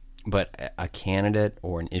 But a candidate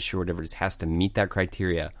or an issue or whatever just has to meet that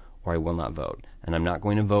criteria or I will not vote. And I'm not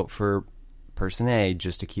going to vote for person A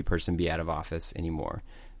just to keep person B out of office anymore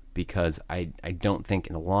because I don't think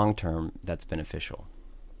in the long term that's beneficial.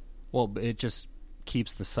 Well, it just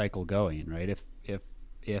keeps the cycle going, right?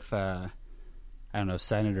 If I don't know,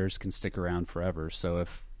 senators can stick around forever. So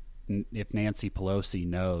if Nancy Pelosi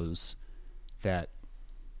knows that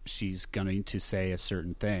she's going to say a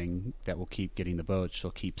certain thing that will keep getting the votes,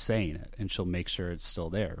 she'll keep saying it, and she'll make sure it's still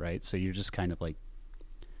there, right? So you're just kind of like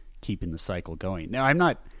keeping the cycle going. Now, I'm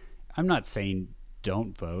not saying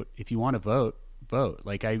don't vote. If you want to vote, vote.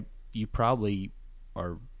 Like you probably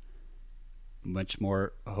are much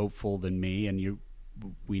more hopeful than me, and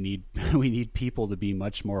we need people to be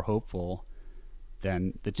much more hopeful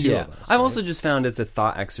than the two of us. I've also just found it's a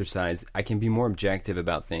thought exercise. I can be more objective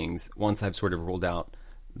about things once I've sort of ruled out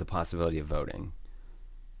the possibility of voting.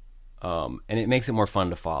 And it makes it more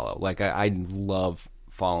fun to follow. Like I love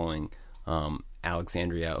following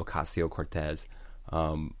Alexandria Ocasio-Cortez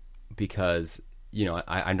because,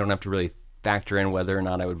 I don't have to really factor in whether or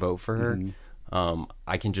not I would vote for her. Mm-hmm.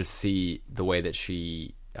 I can just see the way that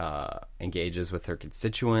she engages with her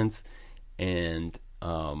constituents and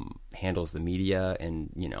handles the media, and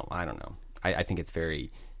I don't know. I think it's very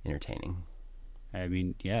entertaining. I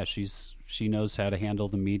mean, yeah, she knows how to handle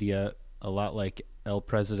the media a lot like El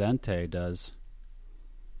Presidente does.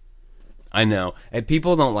 I know. And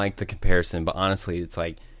people don't like the comparison, but honestly, it's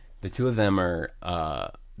like the two of them are,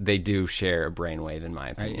 they do share a brainwave, in my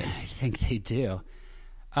opinion. I think they do.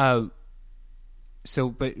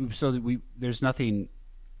 There's nothing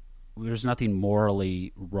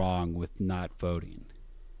morally wrong with not voting.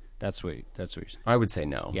 That's what you're saying. I would say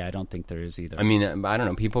no. Yeah, I don't think there is either. I mean, I don't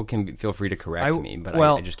know. People can feel free to correct me, but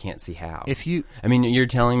I just can't see how. I mean, you're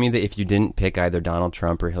telling me that if you didn't pick either Donald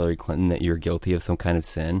Trump or Hillary Clinton, that you're guilty of some kind of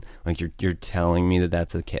sin. Like you're telling me that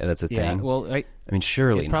that's a thing. Well, I mean,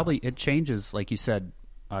 surely it changes, like you said,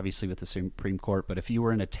 obviously with the Supreme Court. But if you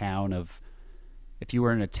were in a town of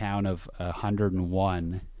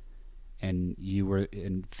 101, and you were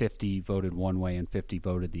in 50 voted one way and 50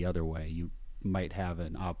 voted the other way, you might have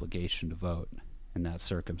an obligation to vote in that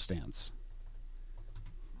circumstance.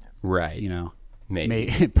 Right.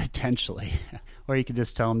 Maybe. Potentially. Or you could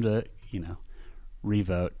just tell them to,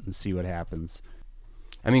 revote and see what happens.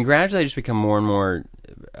 I mean, gradually I just become more and more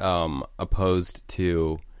opposed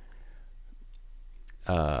to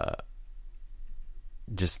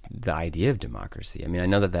just the idea of democracy. I mean, I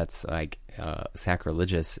know that that's like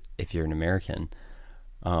sacrilegious if you're an American,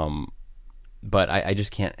 but I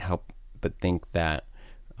just can't help but think that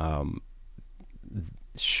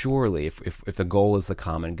surely if the goal is the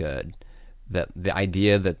common good, that the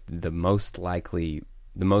idea that the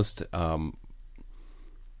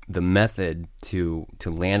method to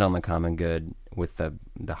land on the common good with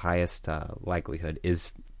the highest likelihood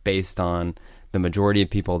is based on the majority of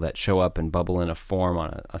people that show up and bubble in a form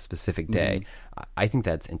on a specific day. Mm-hmm. I think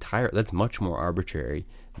that's much more arbitrary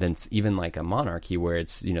than even like a monarchy where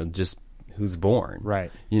it's just who's born. Right.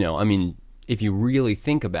 I mean, if you really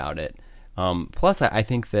think about it, plus I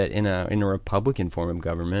think that in a Republican form of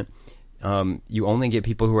government, you only get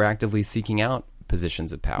people who are actively seeking out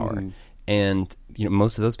positions of power. Mm-hmm. And,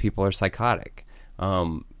 most of those people are psychotic.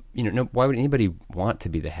 Why would anybody want to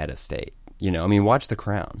be the head of state? I mean, watch The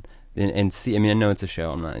Crown and see. I mean, I know it's a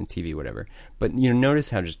show. I'm not in TV, whatever. But, notice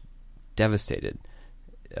how just devastated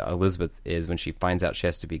Elizabeth is when she finds out she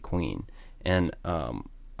has to be queen. And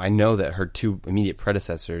I know that her two immediate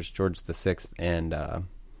predecessors, George VI and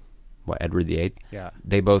Edward VIII,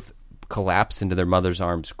 they both collapsed into their mother's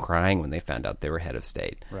arms crying when they found out they were head of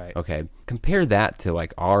state. Right. Okay. Compare that to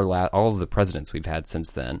like all of the presidents we've had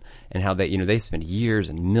since then, and how they spend years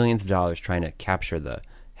and millions of dollars trying to capture the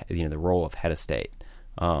role of head of state.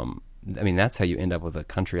 I mean, that's how you end up with a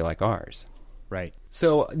country like ours. Right.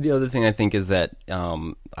 So the other thing I think is that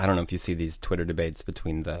I don't know if you see these Twitter debates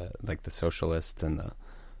between the socialists and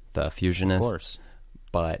the fusionists. Of course.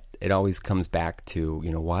 But it always comes back to,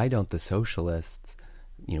 why don't the socialists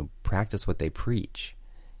practice what they preach?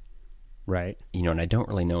 Right. And I don't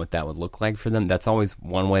really know what that would look like for them. That's always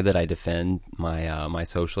one way that I defend my my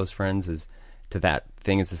socialist friends is to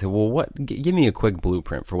say, well, give me a quick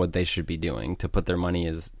blueprint for what they should be doing to put their money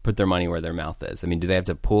where their mouth is. I mean, do they have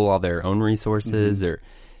to pool all their own resources? Mm-hmm. Or,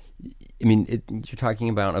 I mean, you're talking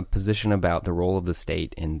about a position about the role of the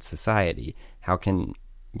state in society. How can,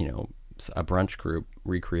 a brunch group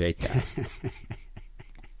recreate that?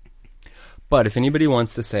 But if anybody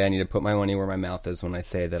wants to say I need to put my money where my mouth is when I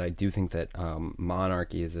say that I do think that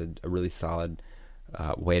monarchy is a really solid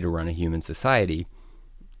way to run a human society,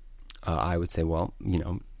 I would say, well,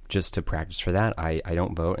 just to practice for that, I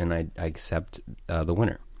don't vote and I accept the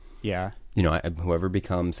winner. Yeah. Whoever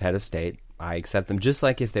becomes head of state, I accept them just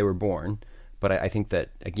like if they were born. But I think that,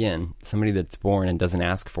 again, somebody that's born and doesn't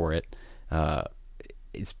ask for it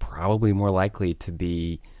is probably more likely to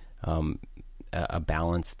be a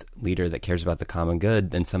balanced leader that cares about the common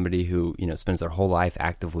good than somebody who spends their whole life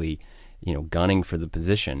actively gunning for the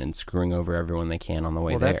position and screwing over everyone they can on the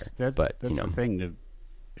way there. That's the thing.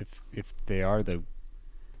 If they are the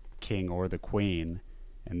king or the queen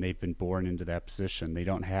and they've been born into that position, they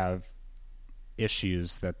don't have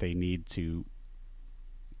issues that they need to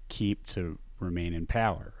keep to remain in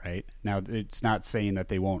power, right? Now, it's not saying that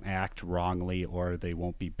they won't act wrongly or they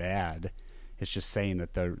won't be bad. It's just saying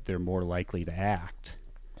that they're more likely to act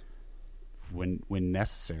when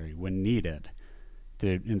necessary, when needed.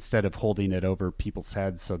 Instead of holding it over people's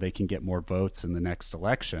heads so they can get more votes in the next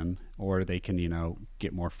election, or they can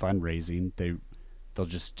get more fundraising, they'll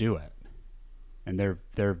just do it. And there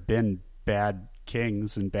have been bad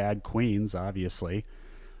kings and bad queens, obviously,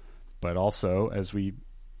 but also, as we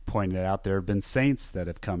pointed out, there have been saints that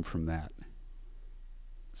have come from that.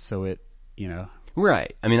 So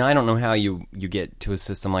right. I mean, I don't know how you get to a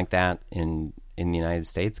system like that in the United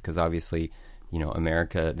States, because obviously,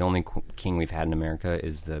 America, the only king we've had in America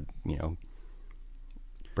is the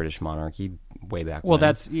British monarchy way back Well, when.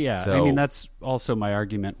 that's, yeah. So, I mean, that's also my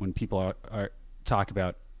argument when people talk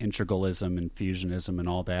about integralism and fusionism and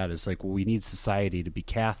all that, is like, well, we need society to be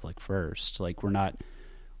Catholic first. Like, we're not,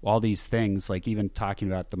 all these things, like even talking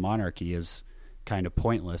about the monarchy is kind of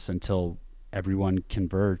pointless until everyone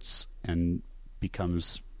converts and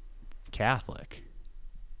becomes Catholic.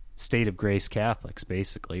 State of grace Catholics,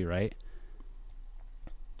 basically, right?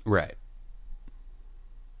 right.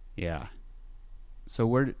 Yeah. So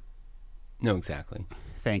where... No, exactly.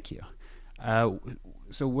 Thank you.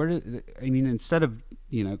 So I mean, instead of,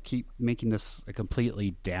 keep making this a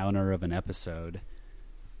completely downer of an episode,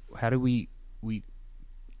 how do we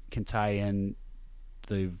can tie in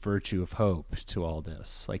the virtue of hope to all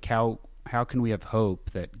this? Like, how can we have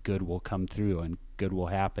hope that good will come through and good will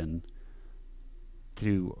happen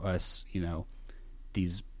through us,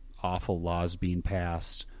 these awful laws being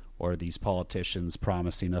passed, or these politicians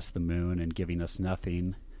promising us the moon and giving us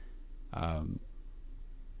nothing?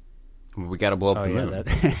 We got to blow up the moon.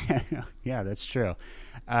 Yeah, that's true.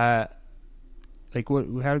 Like,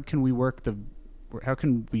 how can we how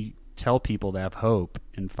can we tell people to have hope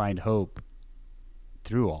and find hope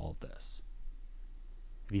through all of this?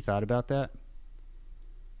 Have you thought about that?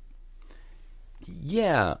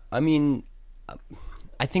 Yeah, I mean,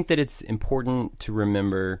 I think that it's important to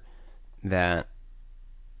remember that,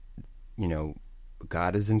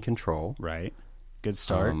 God is in control. Right. Good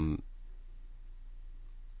start.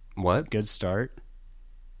 What? Good start.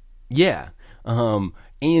 Yeah. And,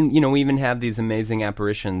 we even have these amazing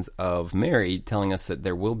apparitions of Mary telling us that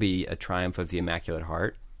there will be a triumph of the Immaculate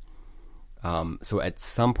Heart. So at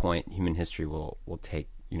some point, human history will take,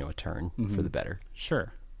 a turn for the better.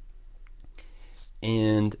 Sure.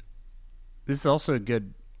 And this is also a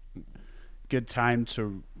good time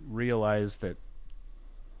to realize that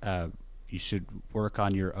you should work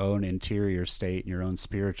on your own interior state and your own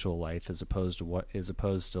spiritual life, as opposed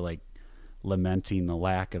to like lamenting the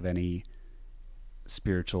lack of any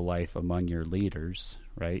spiritual life among your leaders,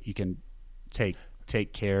 right? You can take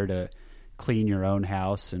care to clean your own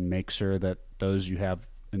house and make sure that those you have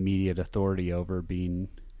immediate authority over, being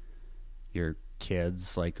your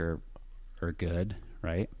kids, like, are good,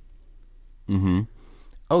 right? Mm-hmm.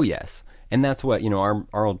 Oh, yes. And that's what,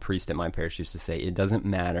 our old priest at my parish used to say. It doesn't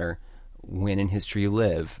matter when in history you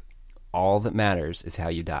live. All that matters is how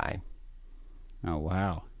you die. Oh,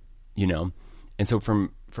 wow. And so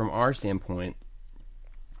from our standpoint,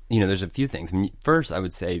 there's a few things. I mean, first, I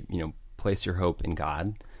would say, place your hope in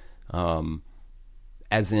God,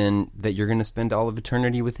 as in that you're going to spend all of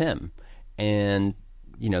eternity with Him. And,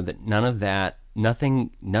 that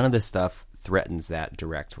none of this stuff threatens that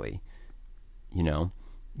directly.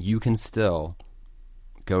 You can still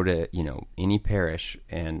go to, any parish,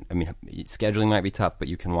 and, I mean, scheduling might be tough, but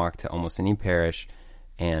you can walk to almost any parish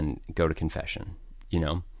and go to confession,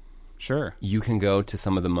 Sure. You can go to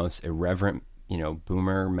some of the most irreverent,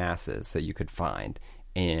 boomer masses that you could find,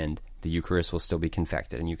 and the Eucharist will still be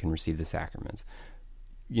confected, and you can receive the sacraments.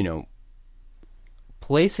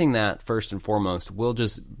 Placing that first and foremost will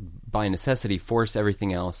just, by necessity, force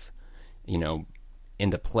everything else,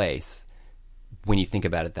 into place when you think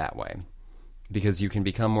about it that way. Because you can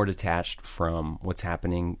become more detached from what's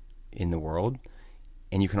happening in the world,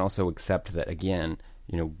 and you can also accept that, again,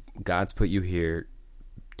 God's put you here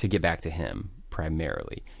to get back to Him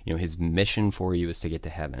primarily. His mission for you is to get to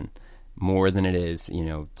heaven more than it is,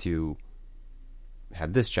 to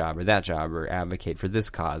have this job or that job or advocate for this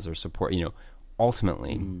cause or support.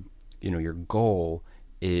 Ultimately, your goal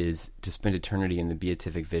is to spend eternity in the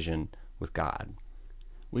beatific vision with God.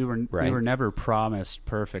 We were never promised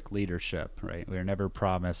perfect leadership, right? We were never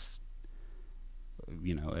promised,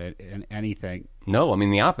 anything. No, I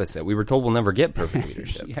mean the opposite. We were told we'll never get perfect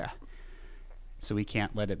leadership. Yeah. So we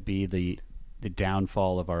can't let it be the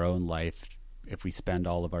downfall of our own life if we spend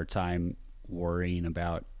all of our time worrying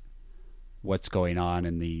about what's going on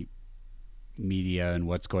in the media and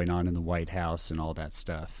what's going on in the White House and all that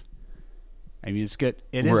stuff. I mean, it's good.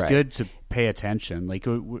 It is good to pay attention. Like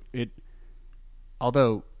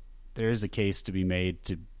although there is a case to be made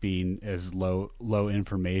to being as low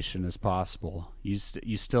information as possible, you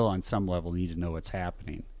still on some level need to know what's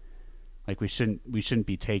happening. Like we shouldn't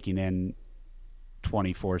be taking in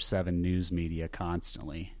 24/7 news media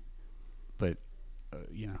constantly. But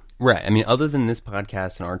right. I mean, other than this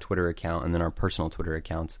podcast and our Twitter account and then our personal Twitter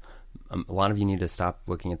accounts, a lot of you need to stop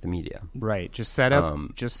looking at the media. Right. Just set up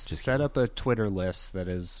set up a Twitter list that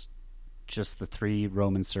is just the 3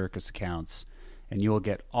 Roman Circus accounts, and you will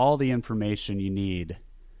get all the information you need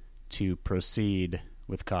to proceed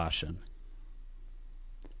with caution.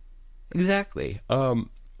 Exactly.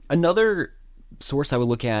 Another source I would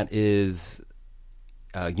look at is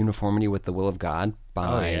Uniformity with the Will of God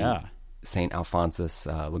by St. Alphonsus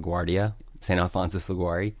LaGuardia. St. Alphonsus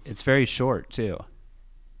Liguori. It's very short, too.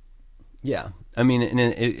 Yeah. I mean, and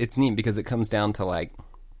it's neat because it comes down to, like,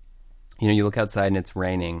 you know, you look outside and it's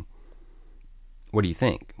raining. What do you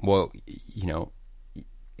think? Well, you know,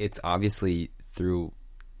 it's obviously through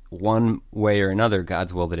one way or another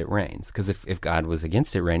God's will that it rains. Because if God was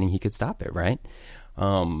against it raining, he could stop it, right?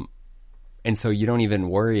 And so you don't even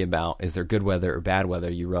worry about, is there good weather or bad weather?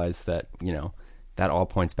 You realize that, you know, that all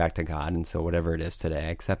points back to God. And so whatever it is today, I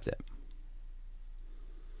accept it.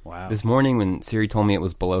 Wow. This morning when Siri told me it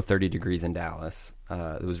was below 30 degrees in Dallas,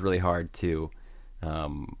 it was really hard to,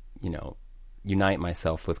 you know, unite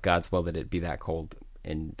myself with God's will that it be that cold.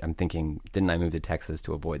 And I'm thinking, didn't I move to Texas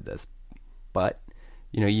to avoid this? But,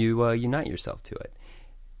 you know, you unite yourself to it.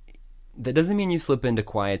 That doesn't mean you slip into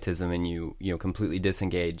quietism and you completely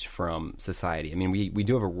disengage from society. I mean, we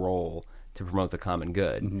do have a role to promote the common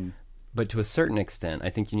good. Mm-hmm. But to a certain extent, I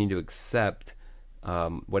think you need to accept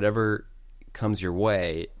whatever comes your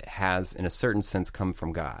way has, in a certain sense, come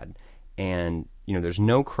from God. And, you know, there's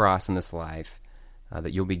no cross in this life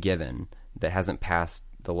that you'll be given that hasn't passed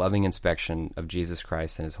the loving inspection of Jesus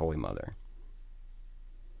Christ and his Holy Mother.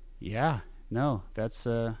 Yeah, no, that's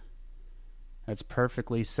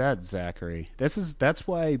perfectly said, Zachary. That's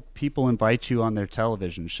why people invite you on their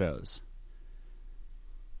television shows.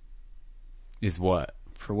 Is what?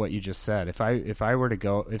 For what you just said. If I were to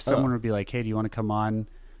go, if someone would be like, "Hey, do you want to come on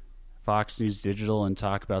Fox News Digital and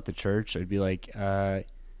talk about the church?" I'd be like,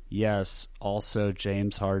 yes. Also,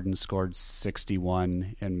 James Harden scored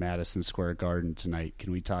 61 in Madison Square Garden tonight.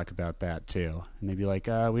 Can we talk about that too? And they'd be like,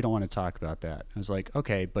 we don't want to talk about that. I was like,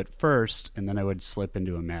 okay, but first, and then I would slip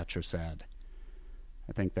into a mattress ad.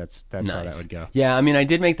 I think that's nice. How that would go. Yeah, I mean, I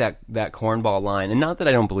did make that cornball line, and not that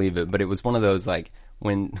I don't believe it, but it was one of those, like,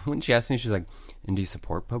 when she asked me, she was like, "And do you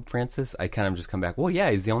support Pope Francis?" I kind of just come back, well, yeah,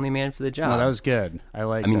 he's the only man for the job. No, that was good. I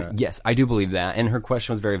mean, that. Yes, I do believe that, and her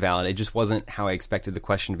question was very valid. It just wasn't how I expected the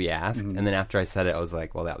question to be asked, and then after I said it, I was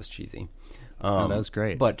like, well, that was cheesy. No, that was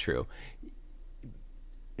great. But true.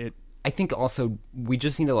 I think also we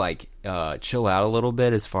just need to, like, chill out a little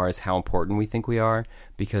bit as far as how important we think we are,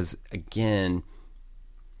 because, again,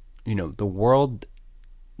 you know, the world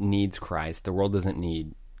needs Christ. The world doesn't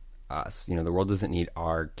need us. You know, the world doesn't need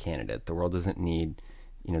our candidate. The world doesn't need,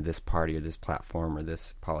 you know, this party or this platform or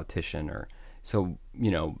this politician. Or so,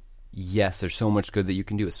 you know, yes, there's so much good that you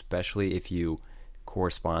can do, especially if you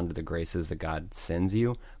correspond to the graces that God sends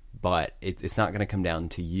you. But it's not going to come down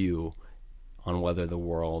to you on whether the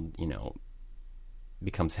world, you know,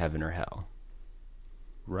 becomes heaven or hell.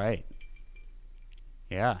 Right.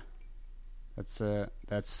 Yeah. That's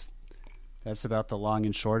about the long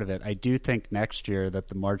and short of it. I do think next year that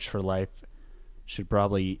the March for Life should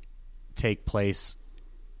probably take place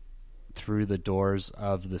through the doors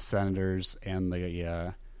of the senators and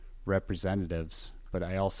the representatives, but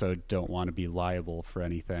I also don't want to be liable for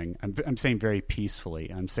anything. I'm saying very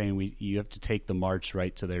peacefully. I'm saying you have to take the march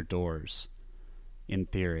right to their doors, in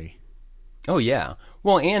theory. Oh, yeah.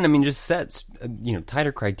 Well, and, I mean, just sets, you know,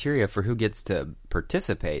 tighter criteria for who gets to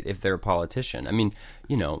participate if they're a politician. I mean,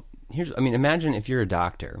 you know, imagine if you're a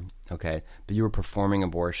doctor, okay, but you were performing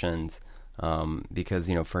abortions because,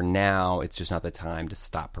 you know, for now, it's just not the time to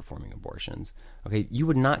stop performing abortions. Okay, you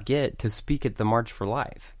would not get to speak at the March for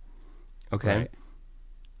Life, okay? Right.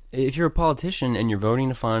 If you're a politician and you're voting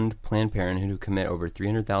to fund Planned Parenthood, who commit over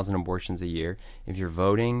 300,000 abortions a year, if you're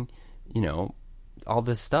voting, you know, all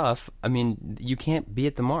this stuff, I mean, you can't be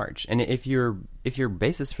at the march. And if your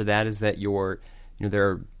basis for that is that there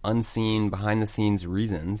are unseen, behind-the-scenes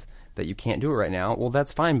reasons that you can't do it right now, well,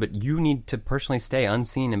 that's fine, but you need to personally stay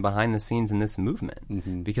unseen and behind the scenes in this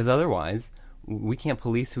movement, because otherwise we can't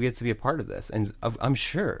police who gets to be a part of this. And I'm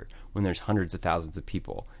sure when there's hundreds of thousands of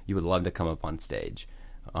people, you would love to come up on stage.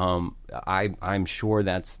 I'm sure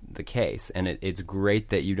that's the case, and it's great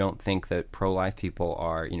that you don't think that pro-life people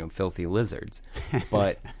are, you know, filthy lizards,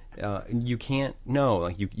 but you can't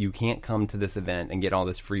you can't come to this event and get all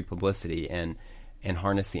this free publicity and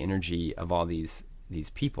harness the energy of all these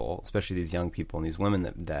people, especially these young people and these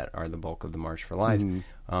women that are the bulk of the March for Life,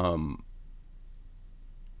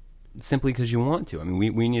 simply because you want to. I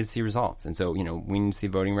mean, we need to see results, and so, you know, we need to see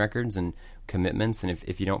voting records and commitments, and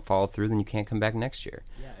if you don't follow through, then you can't come back next year.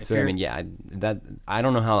 Yeah, so I mean, yeah, I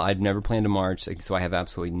don't know how. I'd never planned to march, so I have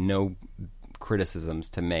absolutely no criticisms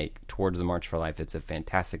to make towards the March for Life. It's a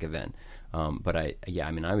fantastic event, but I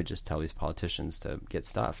would just tell these politicians to get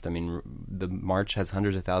stuffed. I mean, the march has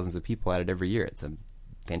hundreds of thousands of people at it every year. It's a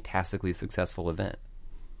fantastically successful event.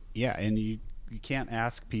 Yeah, and you can't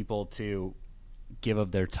ask people to give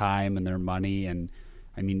of their time and their money. And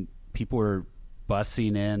I mean, people were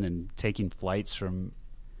bussing in and taking flights from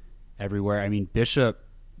everywhere. I mean, Bishop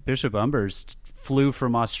Umbers flew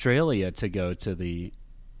from Australia to go to the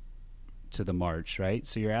march, right?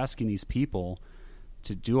 So you're asking these people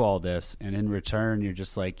to do all this, and in return you're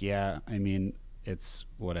just like, yeah, I mean, it's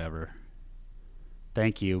whatever.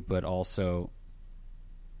 Thank you, but also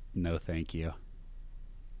no thank you.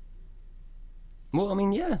 Well, I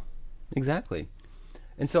mean, yeah, exactly.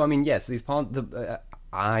 And so, I mean, yes,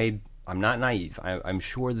 I'm not naive. I'm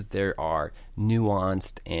sure that there are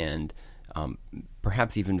nuanced and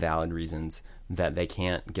perhaps even valid reasons that they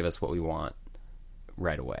can't give us what we want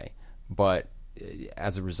right away. But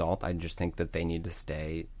as a result, I just think that they need to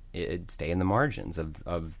stay in the margins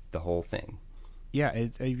of the whole thing. Yeah,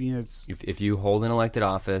 it's if you hold an elected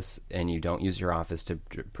office and you don't use your office to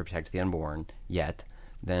protect the unborn yet,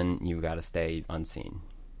 then you've got to stay unseen.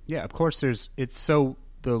 Yeah, of course. The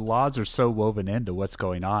laws are so woven into what's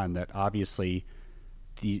going on that obviously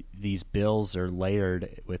these bills are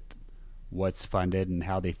layered with what's funded and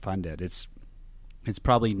how they fund it. It's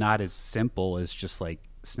probably not as simple as just like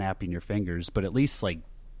snapping your fingers, but at least like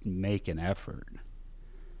make an effort.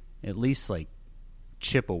 At least like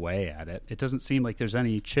chip away at it. It doesn't seem like there's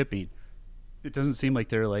any chipping. It doesn't seem like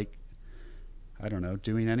they're like, I don't know,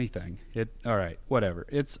 doing anything. All right, whatever.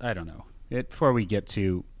 I don't know. Before we get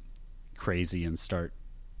too crazy and start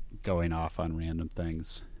going off on random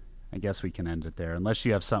things, I guess we can end it there, unless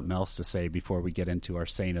you have something else to say before we get into our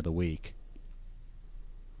Saint of the Week.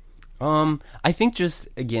 I think just,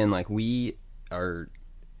 again, like we are,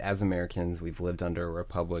 as Americans, we've lived under a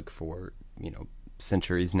republic for,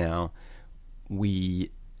 centuries now.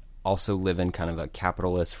 We also live in kind of a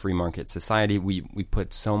capitalist free market society. We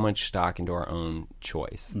put so much stock into our own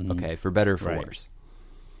choice, okay, for better or for worse.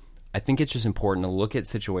 I think it's just important to look at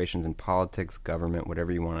situations in politics, government,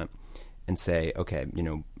 whatever you want, and say, okay,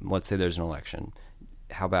 let's say there's an election.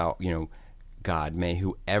 How about, God, may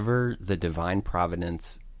whoever the divine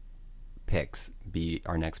providence picks be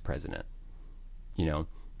our next president,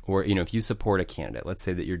 or, if you support a candidate, let's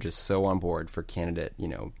say that you're just so on board for candidate,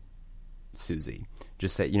 Susie,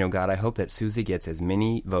 just say, God, I hope that Susie gets as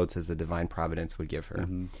many votes as the divine providence would give her,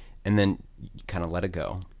 and then kind of let it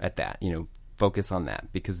go at that, focus on that,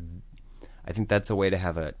 because I think that's a way to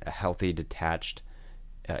have a healthy, detached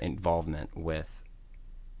involvement with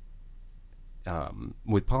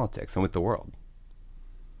politics and with the world.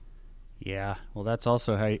 Yeah, well, that's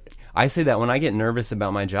also how I say that when I get nervous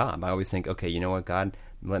about my job. I always think, okay, you know what, God,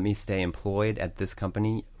 let me stay employed at this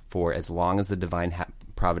company for as long as the divine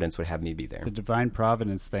providence would have me be there. The divine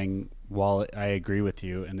providence thing, while I agree with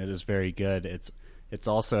you, and it is very good, it's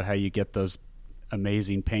also how you get those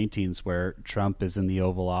amazing paintings where Trump is in the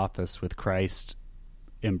Oval Office with Christ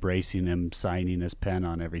embracing him, signing his pen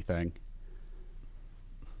on everything.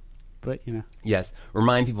 But, Yes.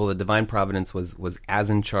 Remind people that divine providence was as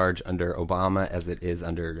in charge under Obama as it is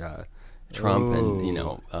under Trump.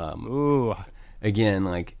 Ooh. And, again,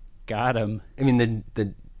 like... Got him. I mean,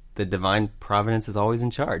 the divine providence is always in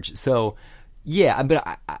charge. So, yeah,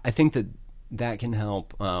 but I think that can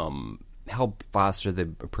help foster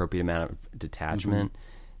the appropriate amount of detachment.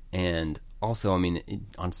 And also, I mean,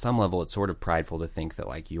 on some level, it's sort of prideful to think that,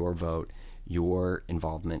 like, your vote, your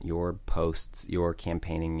involvement, your posts, your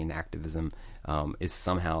campaigning and activism is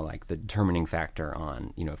somehow like the determining factor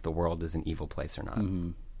on, if the world is an evil place or not.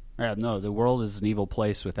 Yeah, no, the world is an evil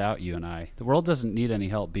place without you and I. The world doesn't need any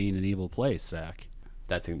help being an evil place, Zach.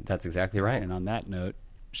 That's exactly right. And on that note,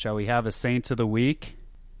 shall we have a Saint of the Week?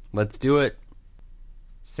 Let's do it.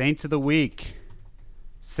 Saint of the Week.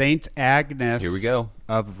 Saint Agnes. Here we go.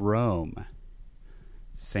 Of Rome.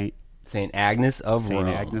 Saint Agnes of Rome. Saint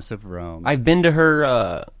Agnes of Rome. I've been to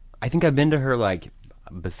her. I think I've been to her like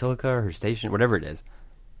basilica or her station, whatever it is.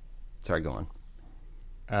 Sorry, go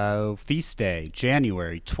on. Feast day,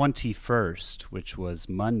 January 21st, which was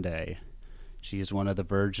Monday. She is one of the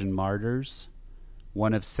Virgin Martyrs,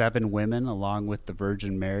 one of 7 women, along with the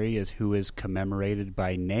Virgin Mary, who is commemorated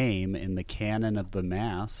by name in the canon of the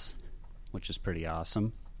Mass, which is pretty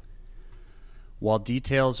awesome. While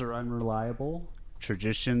details are unreliable,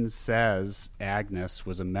 tradition says Agnes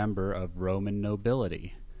was a member of Roman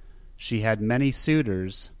nobility. She had many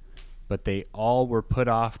suitors, but they all were put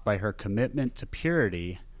off by her commitment to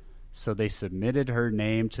purity, so they submitted her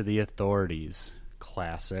name to the authorities.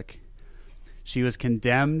 Classic. She was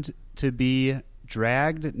condemned to be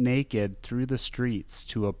dragged naked through the streets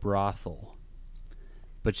to a brothel,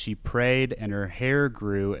 but she prayed and her hair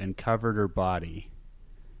grew and covered her body.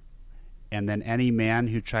 And then any man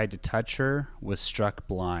who tried to touch her was struck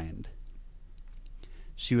blind.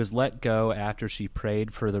 She was let go after she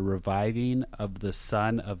prayed for the reviving of the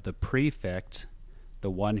son of the prefect,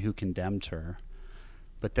 the one who condemned her.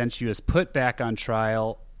 But then she was put back on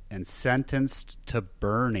trial and sentenced to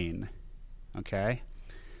burning. Okay?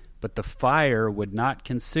 But the fire would not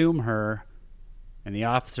consume her, and the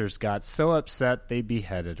officers got so upset they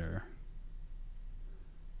beheaded her.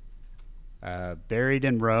 Buried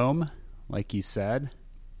in Rome, like you said.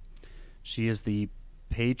 She is the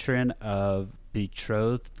patron of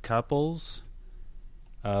betrothed couples,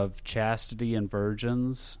 of chastity and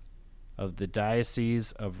virgins, of the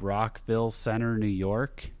Diocese of Rockville Center, New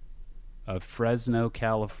York, of Fresno,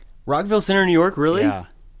 California. Rockville Center, New York, really? Yeah.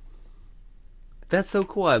 That's so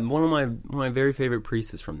cool. One of my very favorite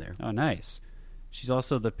priests is from there. Oh, nice. She's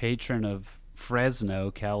also the patron of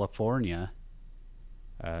Fresno, California.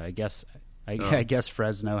 I guess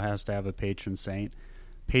Fresno has to have a patron saint.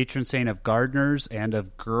 Patron saint of gardeners and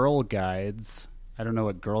of Girl Guides. I don't know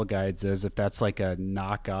what Girl Guides is, if that's like a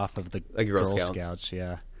knockoff of the like Girl Scouts.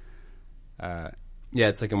 Yeah. Yeah,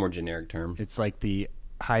 it's like a more generic term. It's like the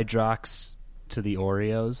Hydrox to the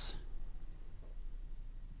Oreos.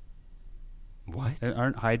 What?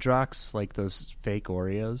 Aren't Hydrox like those fake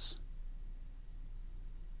Oreos?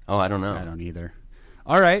 Oh, I don't know. I don't either.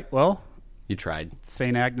 All right, well. You tried.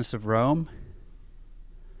 St. Agnes of Rome.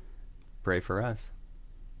 Pray for us.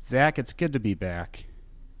 Zach, it's good to be back.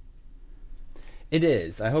 It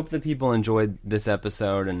is. I hope that people enjoyed this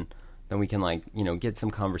episode and then we can get some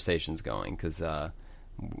conversations going, because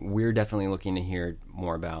we're definitely looking to hear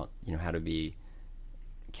more about how to be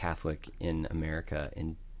Catholic in America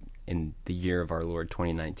in the year of our Lord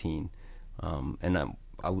 2019. And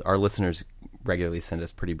our listeners regularly send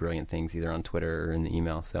us pretty brilliant things either on Twitter or in the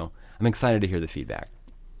email, so I'm excited to hear the feedback.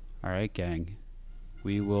 All right, gang.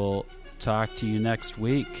 We will talk to you next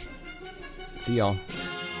week. See y'all.